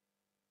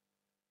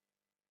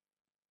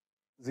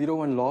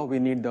 0-1 law we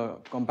need the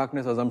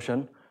compactness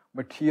assumption,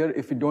 but here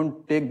if we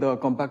don't take the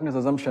compactness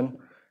assumption,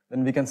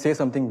 then we can say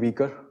something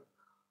weaker.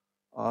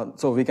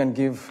 So we can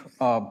give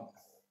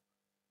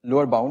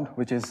lower bound,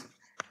 which is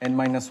n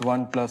minus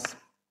 1 plus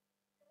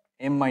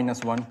m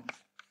minus 1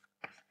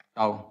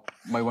 tau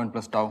by 1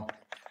 plus tau,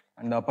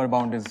 and the upper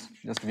bound is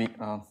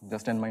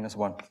just n minus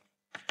 1.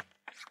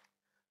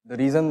 The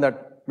reason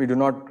that we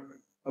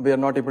are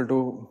not able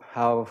to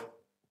have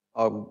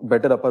a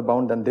better upper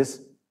bound than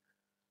this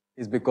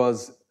is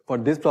because for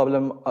this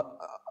problem,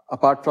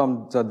 apart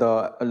from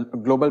the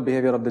global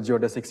behavior of the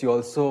geodesics, you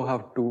also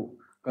have to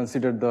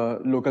consider the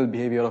local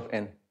behavior of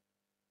n.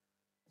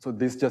 So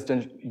this just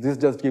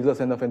gives us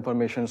enough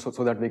information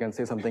so that we can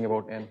say something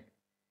about n.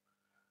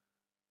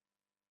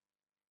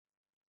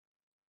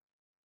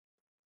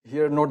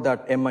 Here note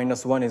that m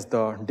minus 1 is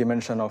the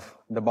dimension of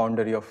the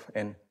boundary of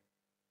n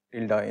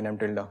tilde in m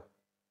tilde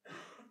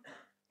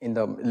in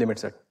the limit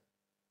set.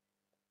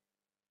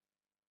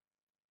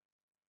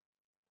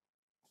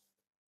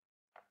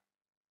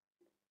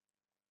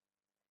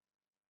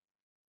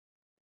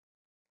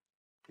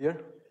 Here?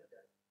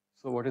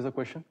 So what is the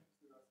question?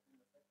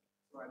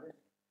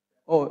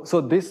 Oh,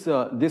 so this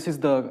is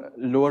the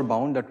lower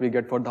bound that we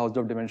get for the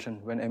Hausdorff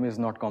dimension when M is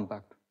not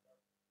compact.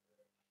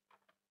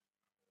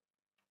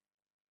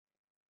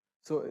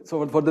 So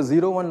for the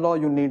 0-1 law,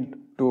 you need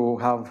to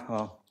have,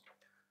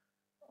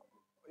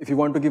 if you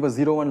want to give a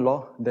 0-1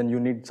 law, then you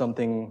need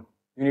something,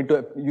 you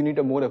need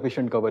a more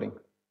efficient covering,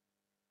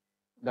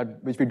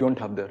 which we don't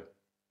have there.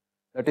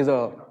 That is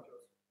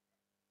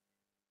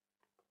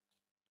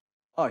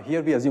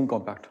here we assume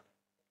compact.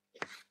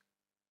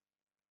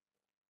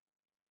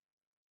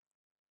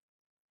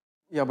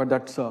 Yeah, but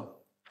that's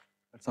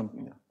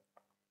something. Yeah.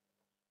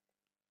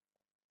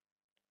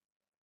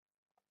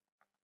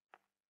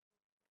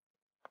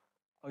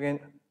 Again,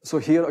 so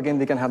here again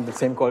we can have the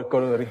same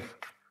corollary.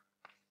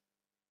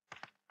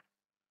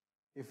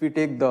 If we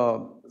take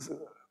the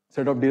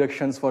set of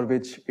directions for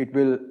which it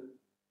will,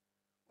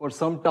 for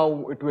some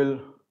tau, it will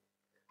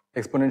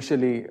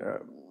exponentially,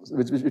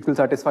 which it will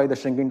satisfy the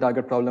shrinking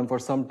target problem for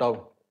some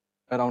tau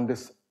around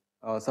this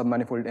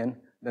submanifold n,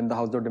 then the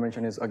Hausdorff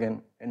dimension is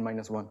again n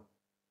minus 1,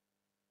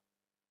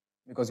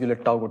 because you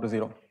let tau go to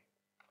 0.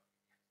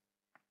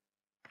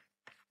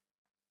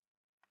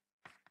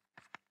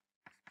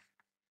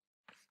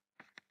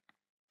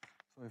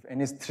 So if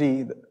n is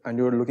 3 and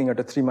you're looking at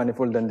a 3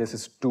 manifold, then this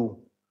is 2.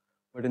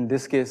 But in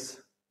this case,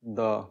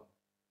 the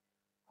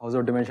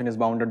Hausdorff dimension is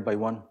bounded by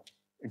 1.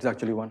 It's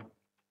actually 1.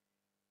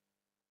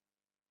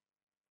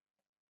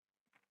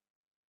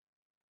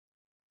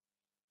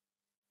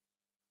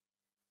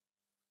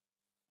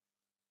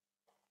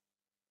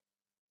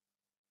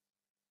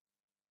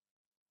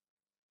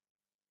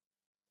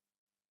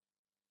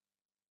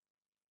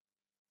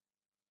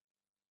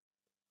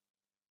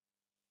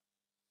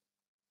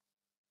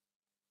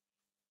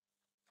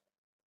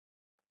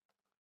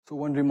 So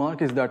one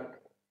remark is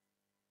that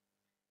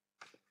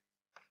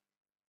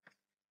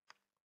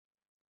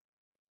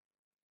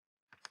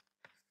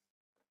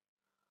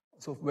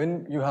so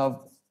when you have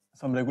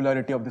some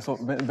regularity of this, so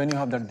when you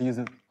have that these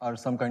are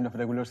some kind of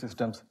regular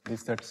systems,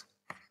 these sets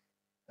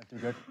that you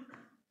get.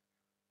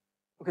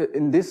 Okay,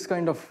 in this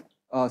kind of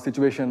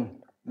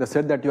situation, the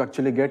set that you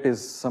actually get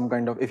is some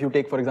kind of, if you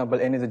take, for example,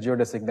 n is a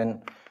geodesic,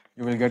 then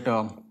you will get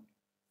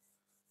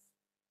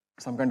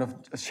some kind of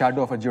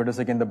shadow of a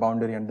geodesic in the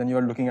boundary, and then you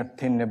are looking at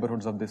thin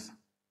neighborhoods of this.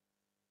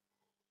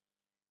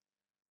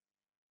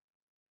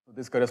 So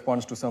this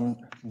corresponds to some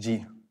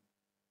g,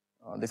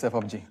 this f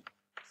of g.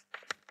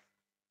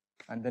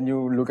 And then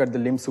you look at the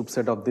limb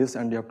subset of this,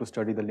 and you have to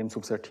study the limb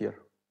subset here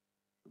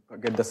to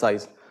get the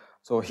size.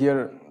 So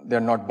here they are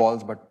not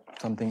balls, but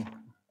something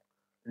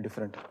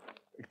different.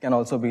 It can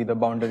also be the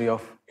boundary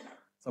of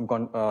some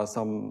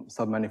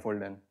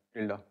submanifold and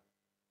tilde.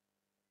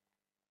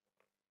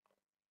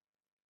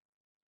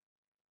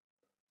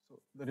 So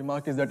the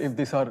remark is that if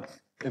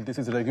this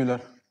is regular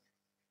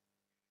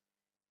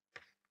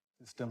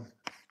system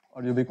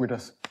or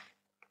ubiquitous,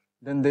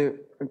 then they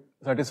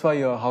satisfy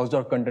a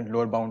Hausdorff content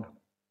lower bound.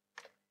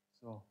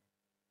 So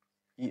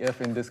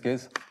EF in this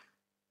case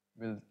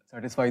will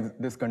satisfy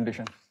this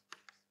condition.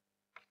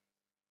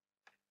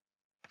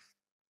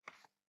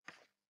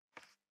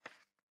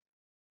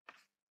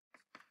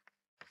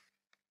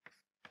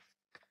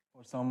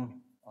 For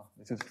some,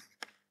 this is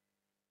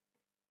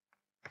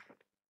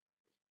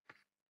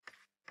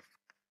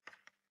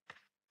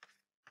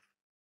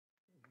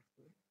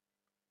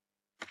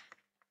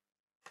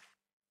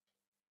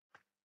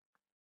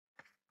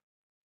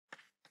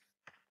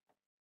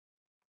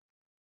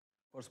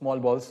for small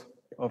balls,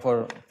 or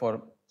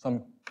for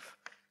some,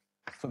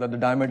 so that the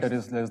diameter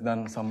is less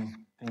than something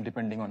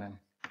depending on n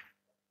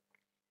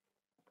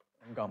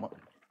and gamma.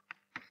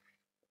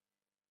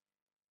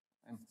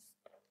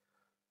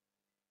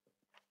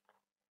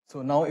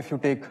 So now if you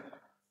take,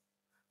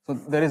 so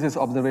there is this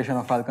observation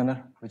of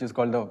Falconer, which is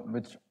called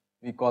which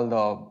we call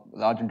the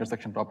large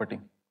intersection property.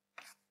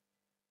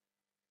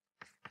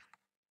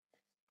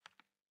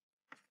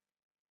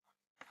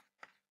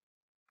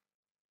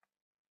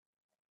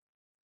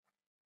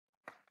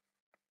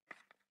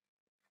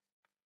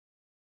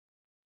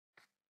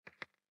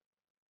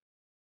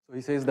 So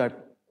he says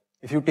that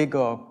if you take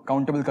a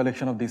countable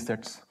collection of these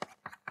sets,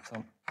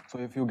 so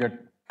if you get,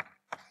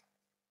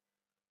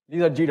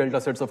 these are G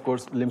delta sets, of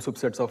course, limb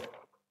subsets of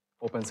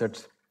open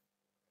sets.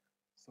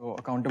 So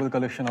a countable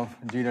collection of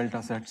G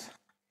delta sets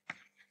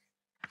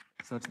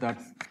such that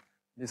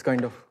this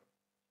kind of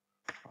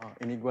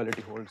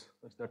inequality holds,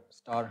 such that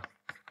star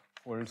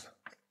holds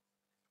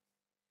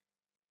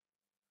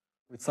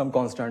with some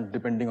constant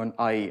depending on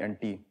I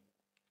and T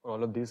for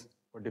all of these,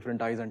 for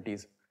different I's and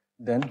T's.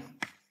 Then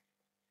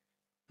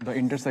the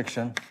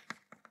intersection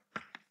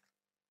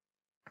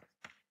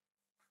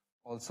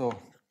also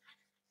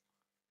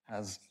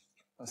has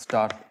a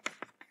star,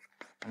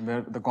 and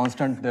where the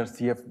constant there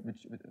CF,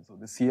 so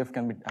the CF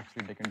can be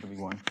actually taken to be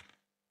 1.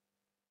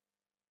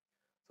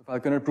 So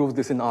Falconer proves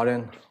this in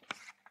Rn,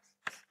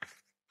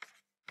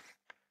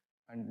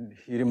 and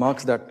he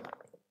remarks that,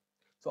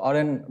 so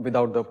Rn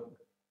without the,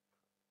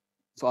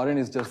 so Rn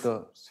is just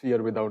a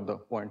sphere without the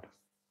point,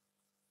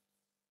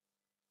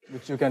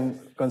 which you can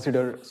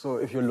consider. So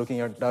if you're looking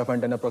at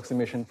Diophantine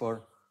approximation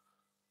for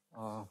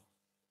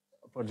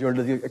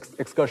geodesic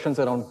excursions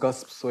around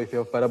cusps, so if you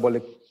have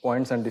parabolic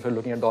points and if you're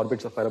looking at the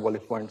orbits of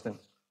parabolic points, then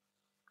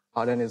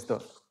Rn is the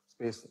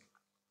space.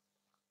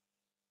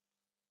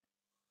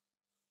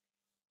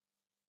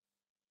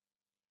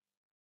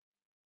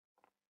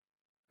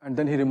 And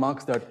then he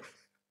remarks that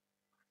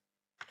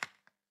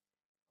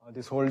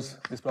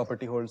this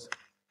property holds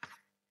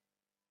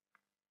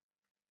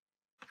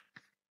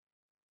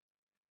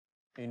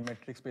in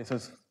metric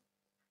spaces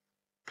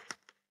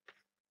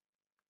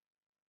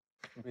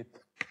with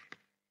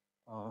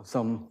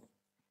some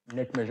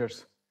net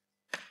measures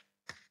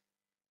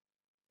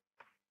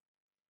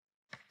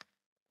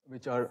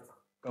which are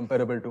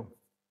comparable to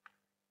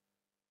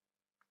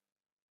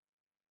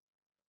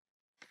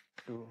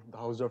the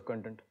Hausdorff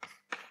content.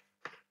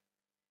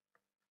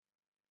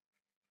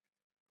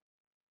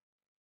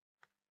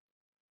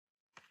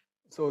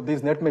 So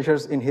these net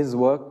measures in his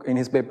work, in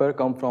his paper,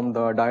 come from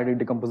the diadetic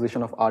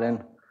decomposition of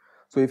Rn.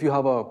 So if you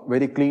have a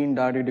very clean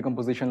diadetic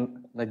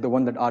decomposition like the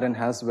one that Rn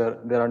has, where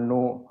there are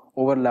no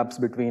overlaps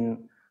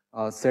between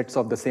sets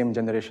of the same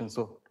generation.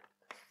 So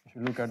if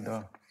you look at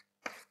the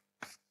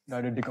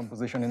diadetic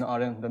decomposition in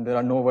Rn, then there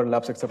are no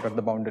overlaps except at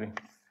the boundary.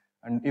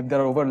 And if there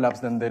are overlaps,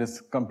 then there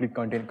is complete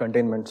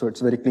containment, so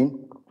it's very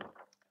clean.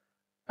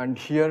 And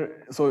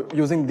here, so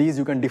using these,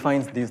 you can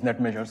define these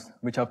net measures,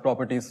 which have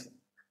properties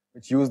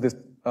which use this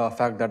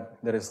fact that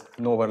there is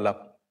no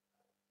overlap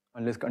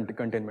unless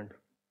containment.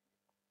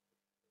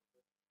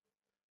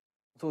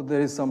 So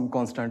there is some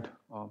constant.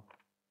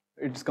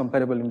 It's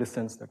comparable in this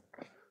sense that,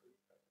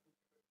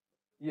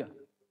 yeah.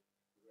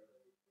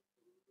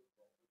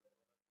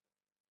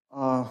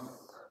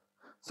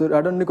 So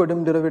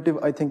Radon-Nicodemus derivative,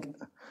 I think,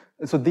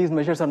 so these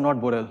measures are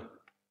not Borel.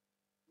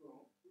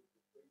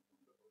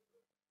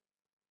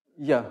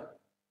 Yeah.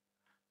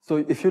 So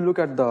if you look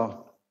at the,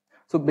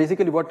 so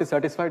basically what is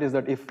satisfied is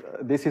that if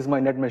this is my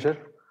net measure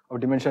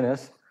of dimension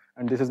S,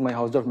 and this is my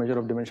Hausdorff measure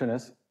of dimension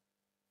S,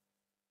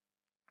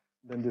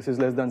 then this is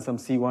less than some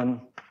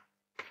C1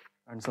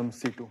 and some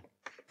C2.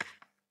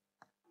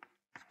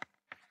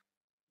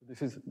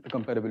 This is the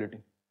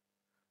comparability.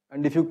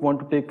 And if you want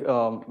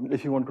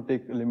to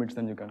take limits,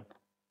 then you can.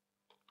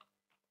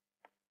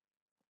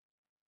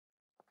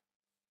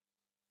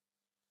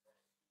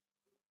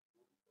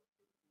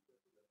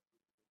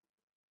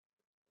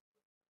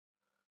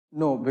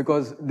 No,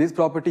 because this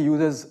property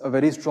uses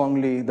very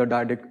strongly the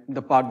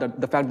fact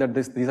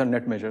that these are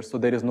net measures, so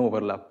there is no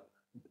overlap.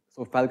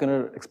 So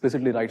Falconer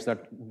explicitly writes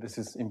that this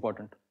is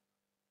important.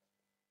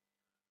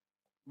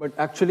 But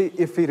actually,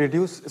 if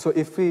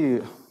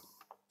we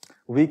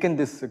weaken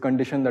this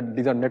condition that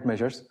these are net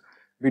measures,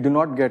 we do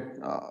not get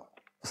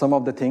some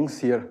of the things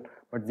here,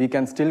 but we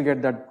can still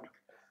get that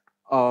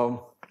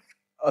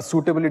a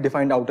suitably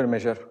defined outer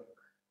measure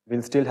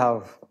will still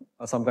have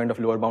some kind of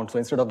lower bound. So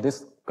instead of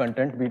this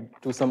content, we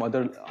do some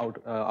other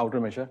outer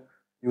measure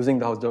using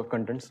the Hausdorff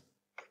contents,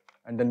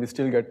 and then we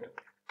still get.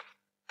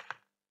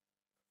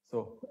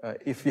 So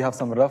if we have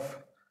some rough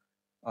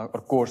or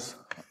coarse,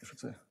 I should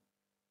say,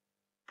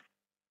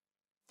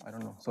 I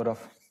don't know, sort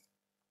of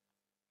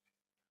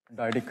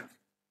dyadic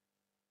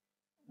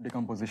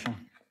decomposition.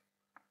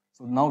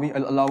 So now we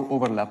allow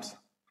overlaps.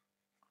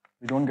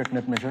 We don't get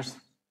net measures.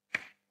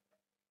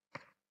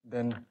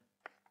 Then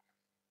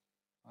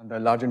the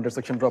large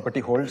intersection property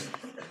holds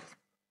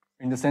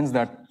in the sense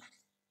that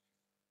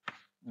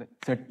the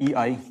set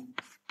EI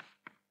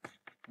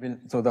will,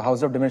 so the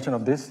Hausdorff dimension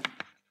of this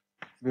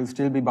will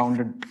still be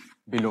bounded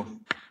below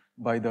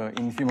by the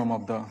infimum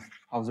of the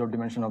Hausdorff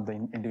dimension of the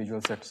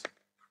individual sets.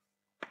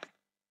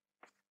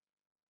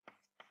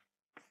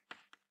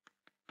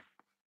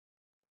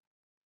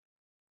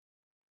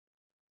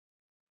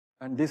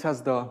 And this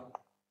has the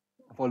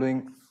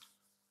following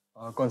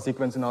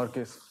consequence in our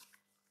case.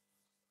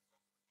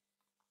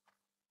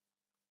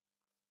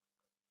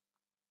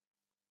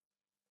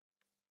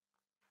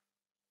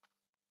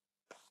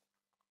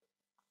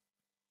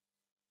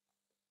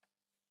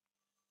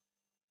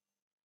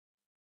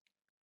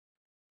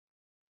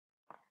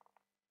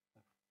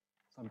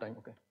 Sometime,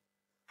 okay.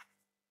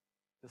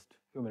 Just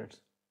a few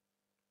minutes.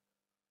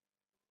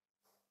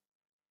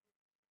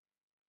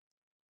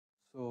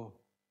 So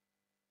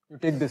you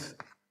take this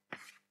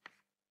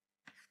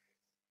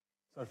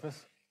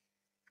surface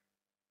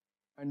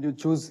and you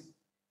choose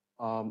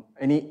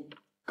any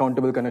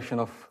countable connection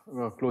of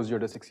closed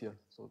geodesics here.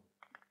 So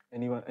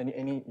any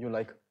you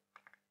like,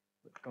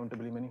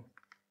 countably many.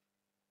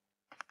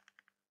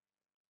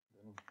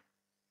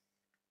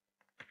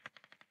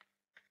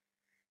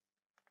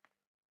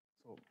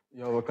 So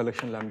you have a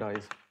collection lambda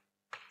i's,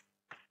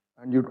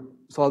 and you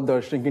solve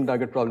the shrinking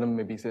target problem,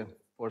 maybe say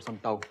for some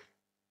tau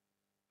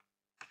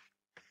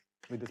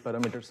with this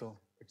parameter. So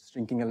it's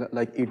shrinking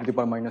like e to the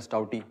power minus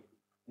tau t,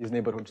 these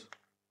neighborhoods.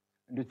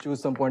 And you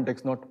choose some point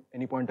x naught,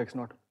 any point x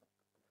naught.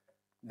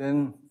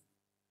 Then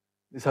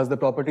this has the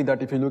property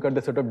that if you look at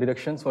the set of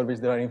directions for which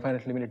there are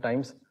infinitely many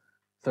times,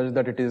 such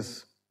that it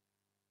is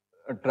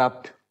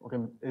trapped. Okay,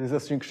 it is a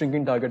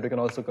shrinking target. We can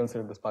also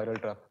consider the spiral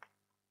trap.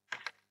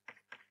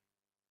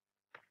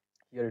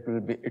 Here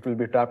it will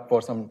be trapped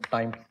for some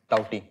time tau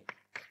t.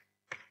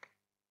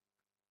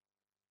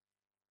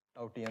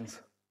 Tau tns.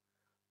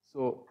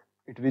 So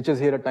it reaches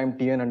here at time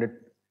tn and it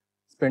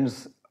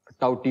spends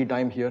tau t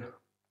time here.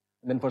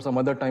 And then for some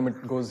other time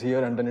it goes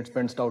here and then it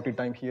spends tau t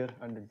time here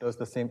and it does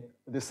the same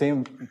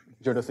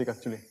geodesic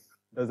actually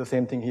does the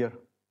same thing here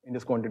in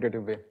this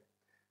quantitative way.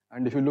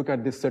 And if you look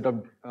at this set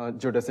of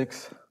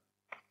geodesics,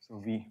 so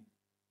V.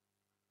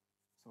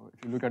 So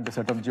if you look at the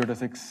set of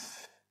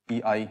geodesics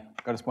EI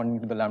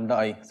corresponding to the lambda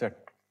I set,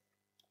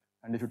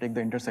 and if you take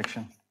the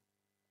intersection,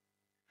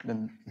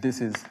 then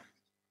this is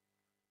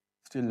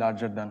still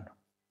larger than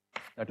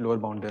that lower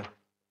bound there.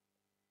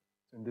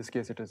 So in this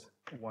case, it is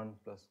 1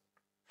 plus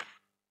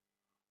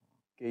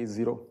k is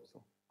 0,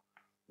 so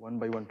 1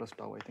 by 1 plus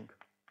tau, I think.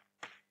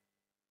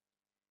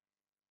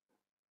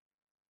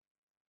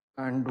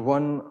 And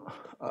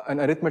an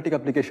arithmetic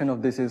application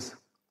of this is,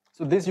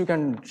 so this you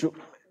can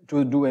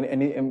do in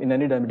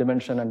any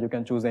dimension, and you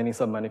can choose any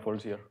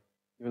submanifolds here.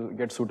 You will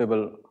get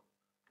suitable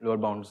lower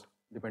bounds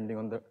depending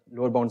on the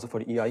lower bounds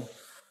for EI.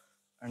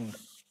 And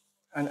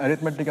an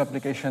arithmetic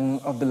application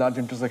of the large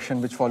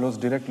intersection, which follows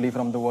directly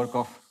from the work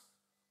of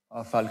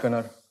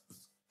Falconer,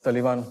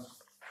 Sullivan,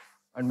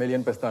 and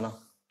Melian-Pestana.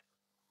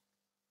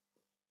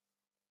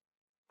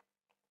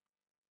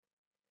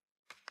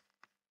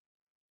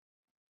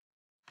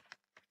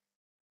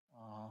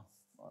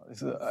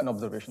 This is an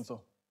observation,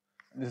 so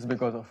this is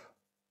because of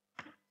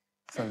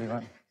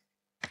Sullivan,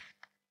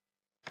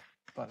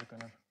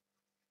 Falconer,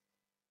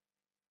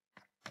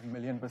 and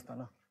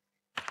Melian-Pestana.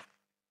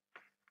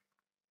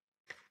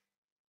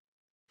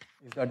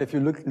 Is that if you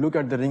look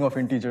at the ring of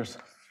integers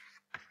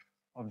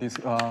of these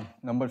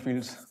number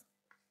fields,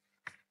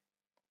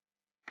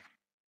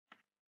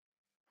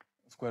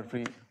 square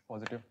free,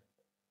 positive,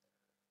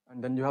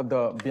 and then you have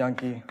the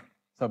Bianchi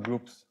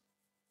subgroups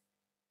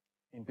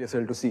in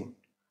PSL to C,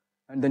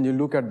 and then you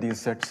look at these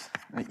sets,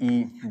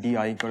 E, D,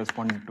 I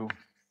corresponding to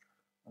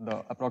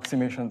the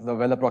approximations, the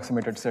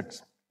well-approximated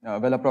sets,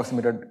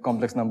 well-approximated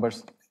complex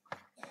numbers,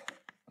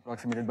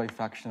 approximated by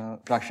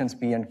fractions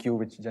P and Q,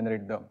 which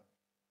generate the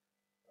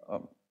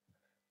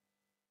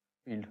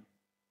field.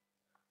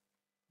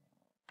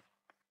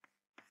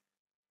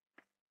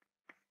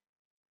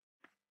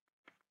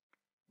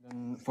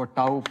 Then for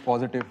tau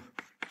positive,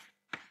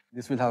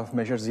 this will have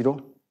measure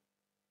 0,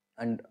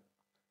 and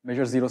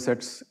measure 0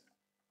 sets,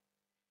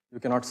 you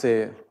cannot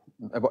say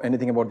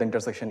anything about the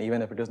intersection,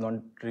 even if it is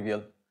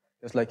non-trivial,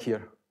 just like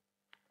here.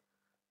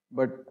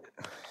 But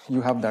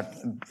you have that,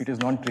 it is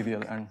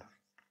non-trivial, and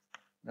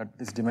that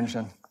this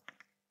dimension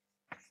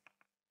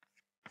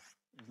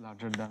is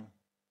larger than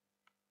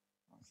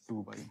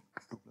 2 by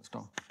 2 plus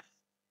tau.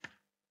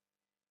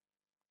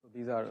 So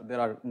there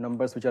are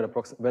numbers which are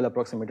well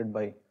approximated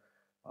by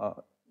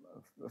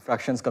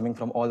fractions coming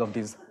from all of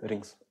these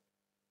rings.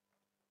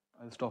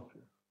 I'll stop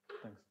here.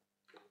 Thanks.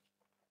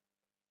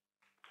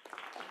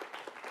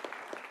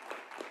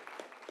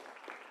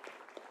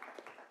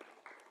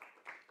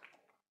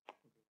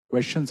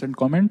 Questions and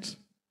comments?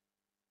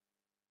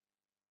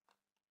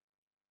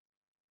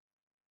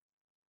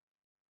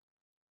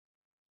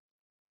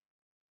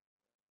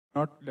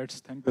 Not, let's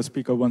thank the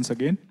speaker once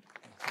again.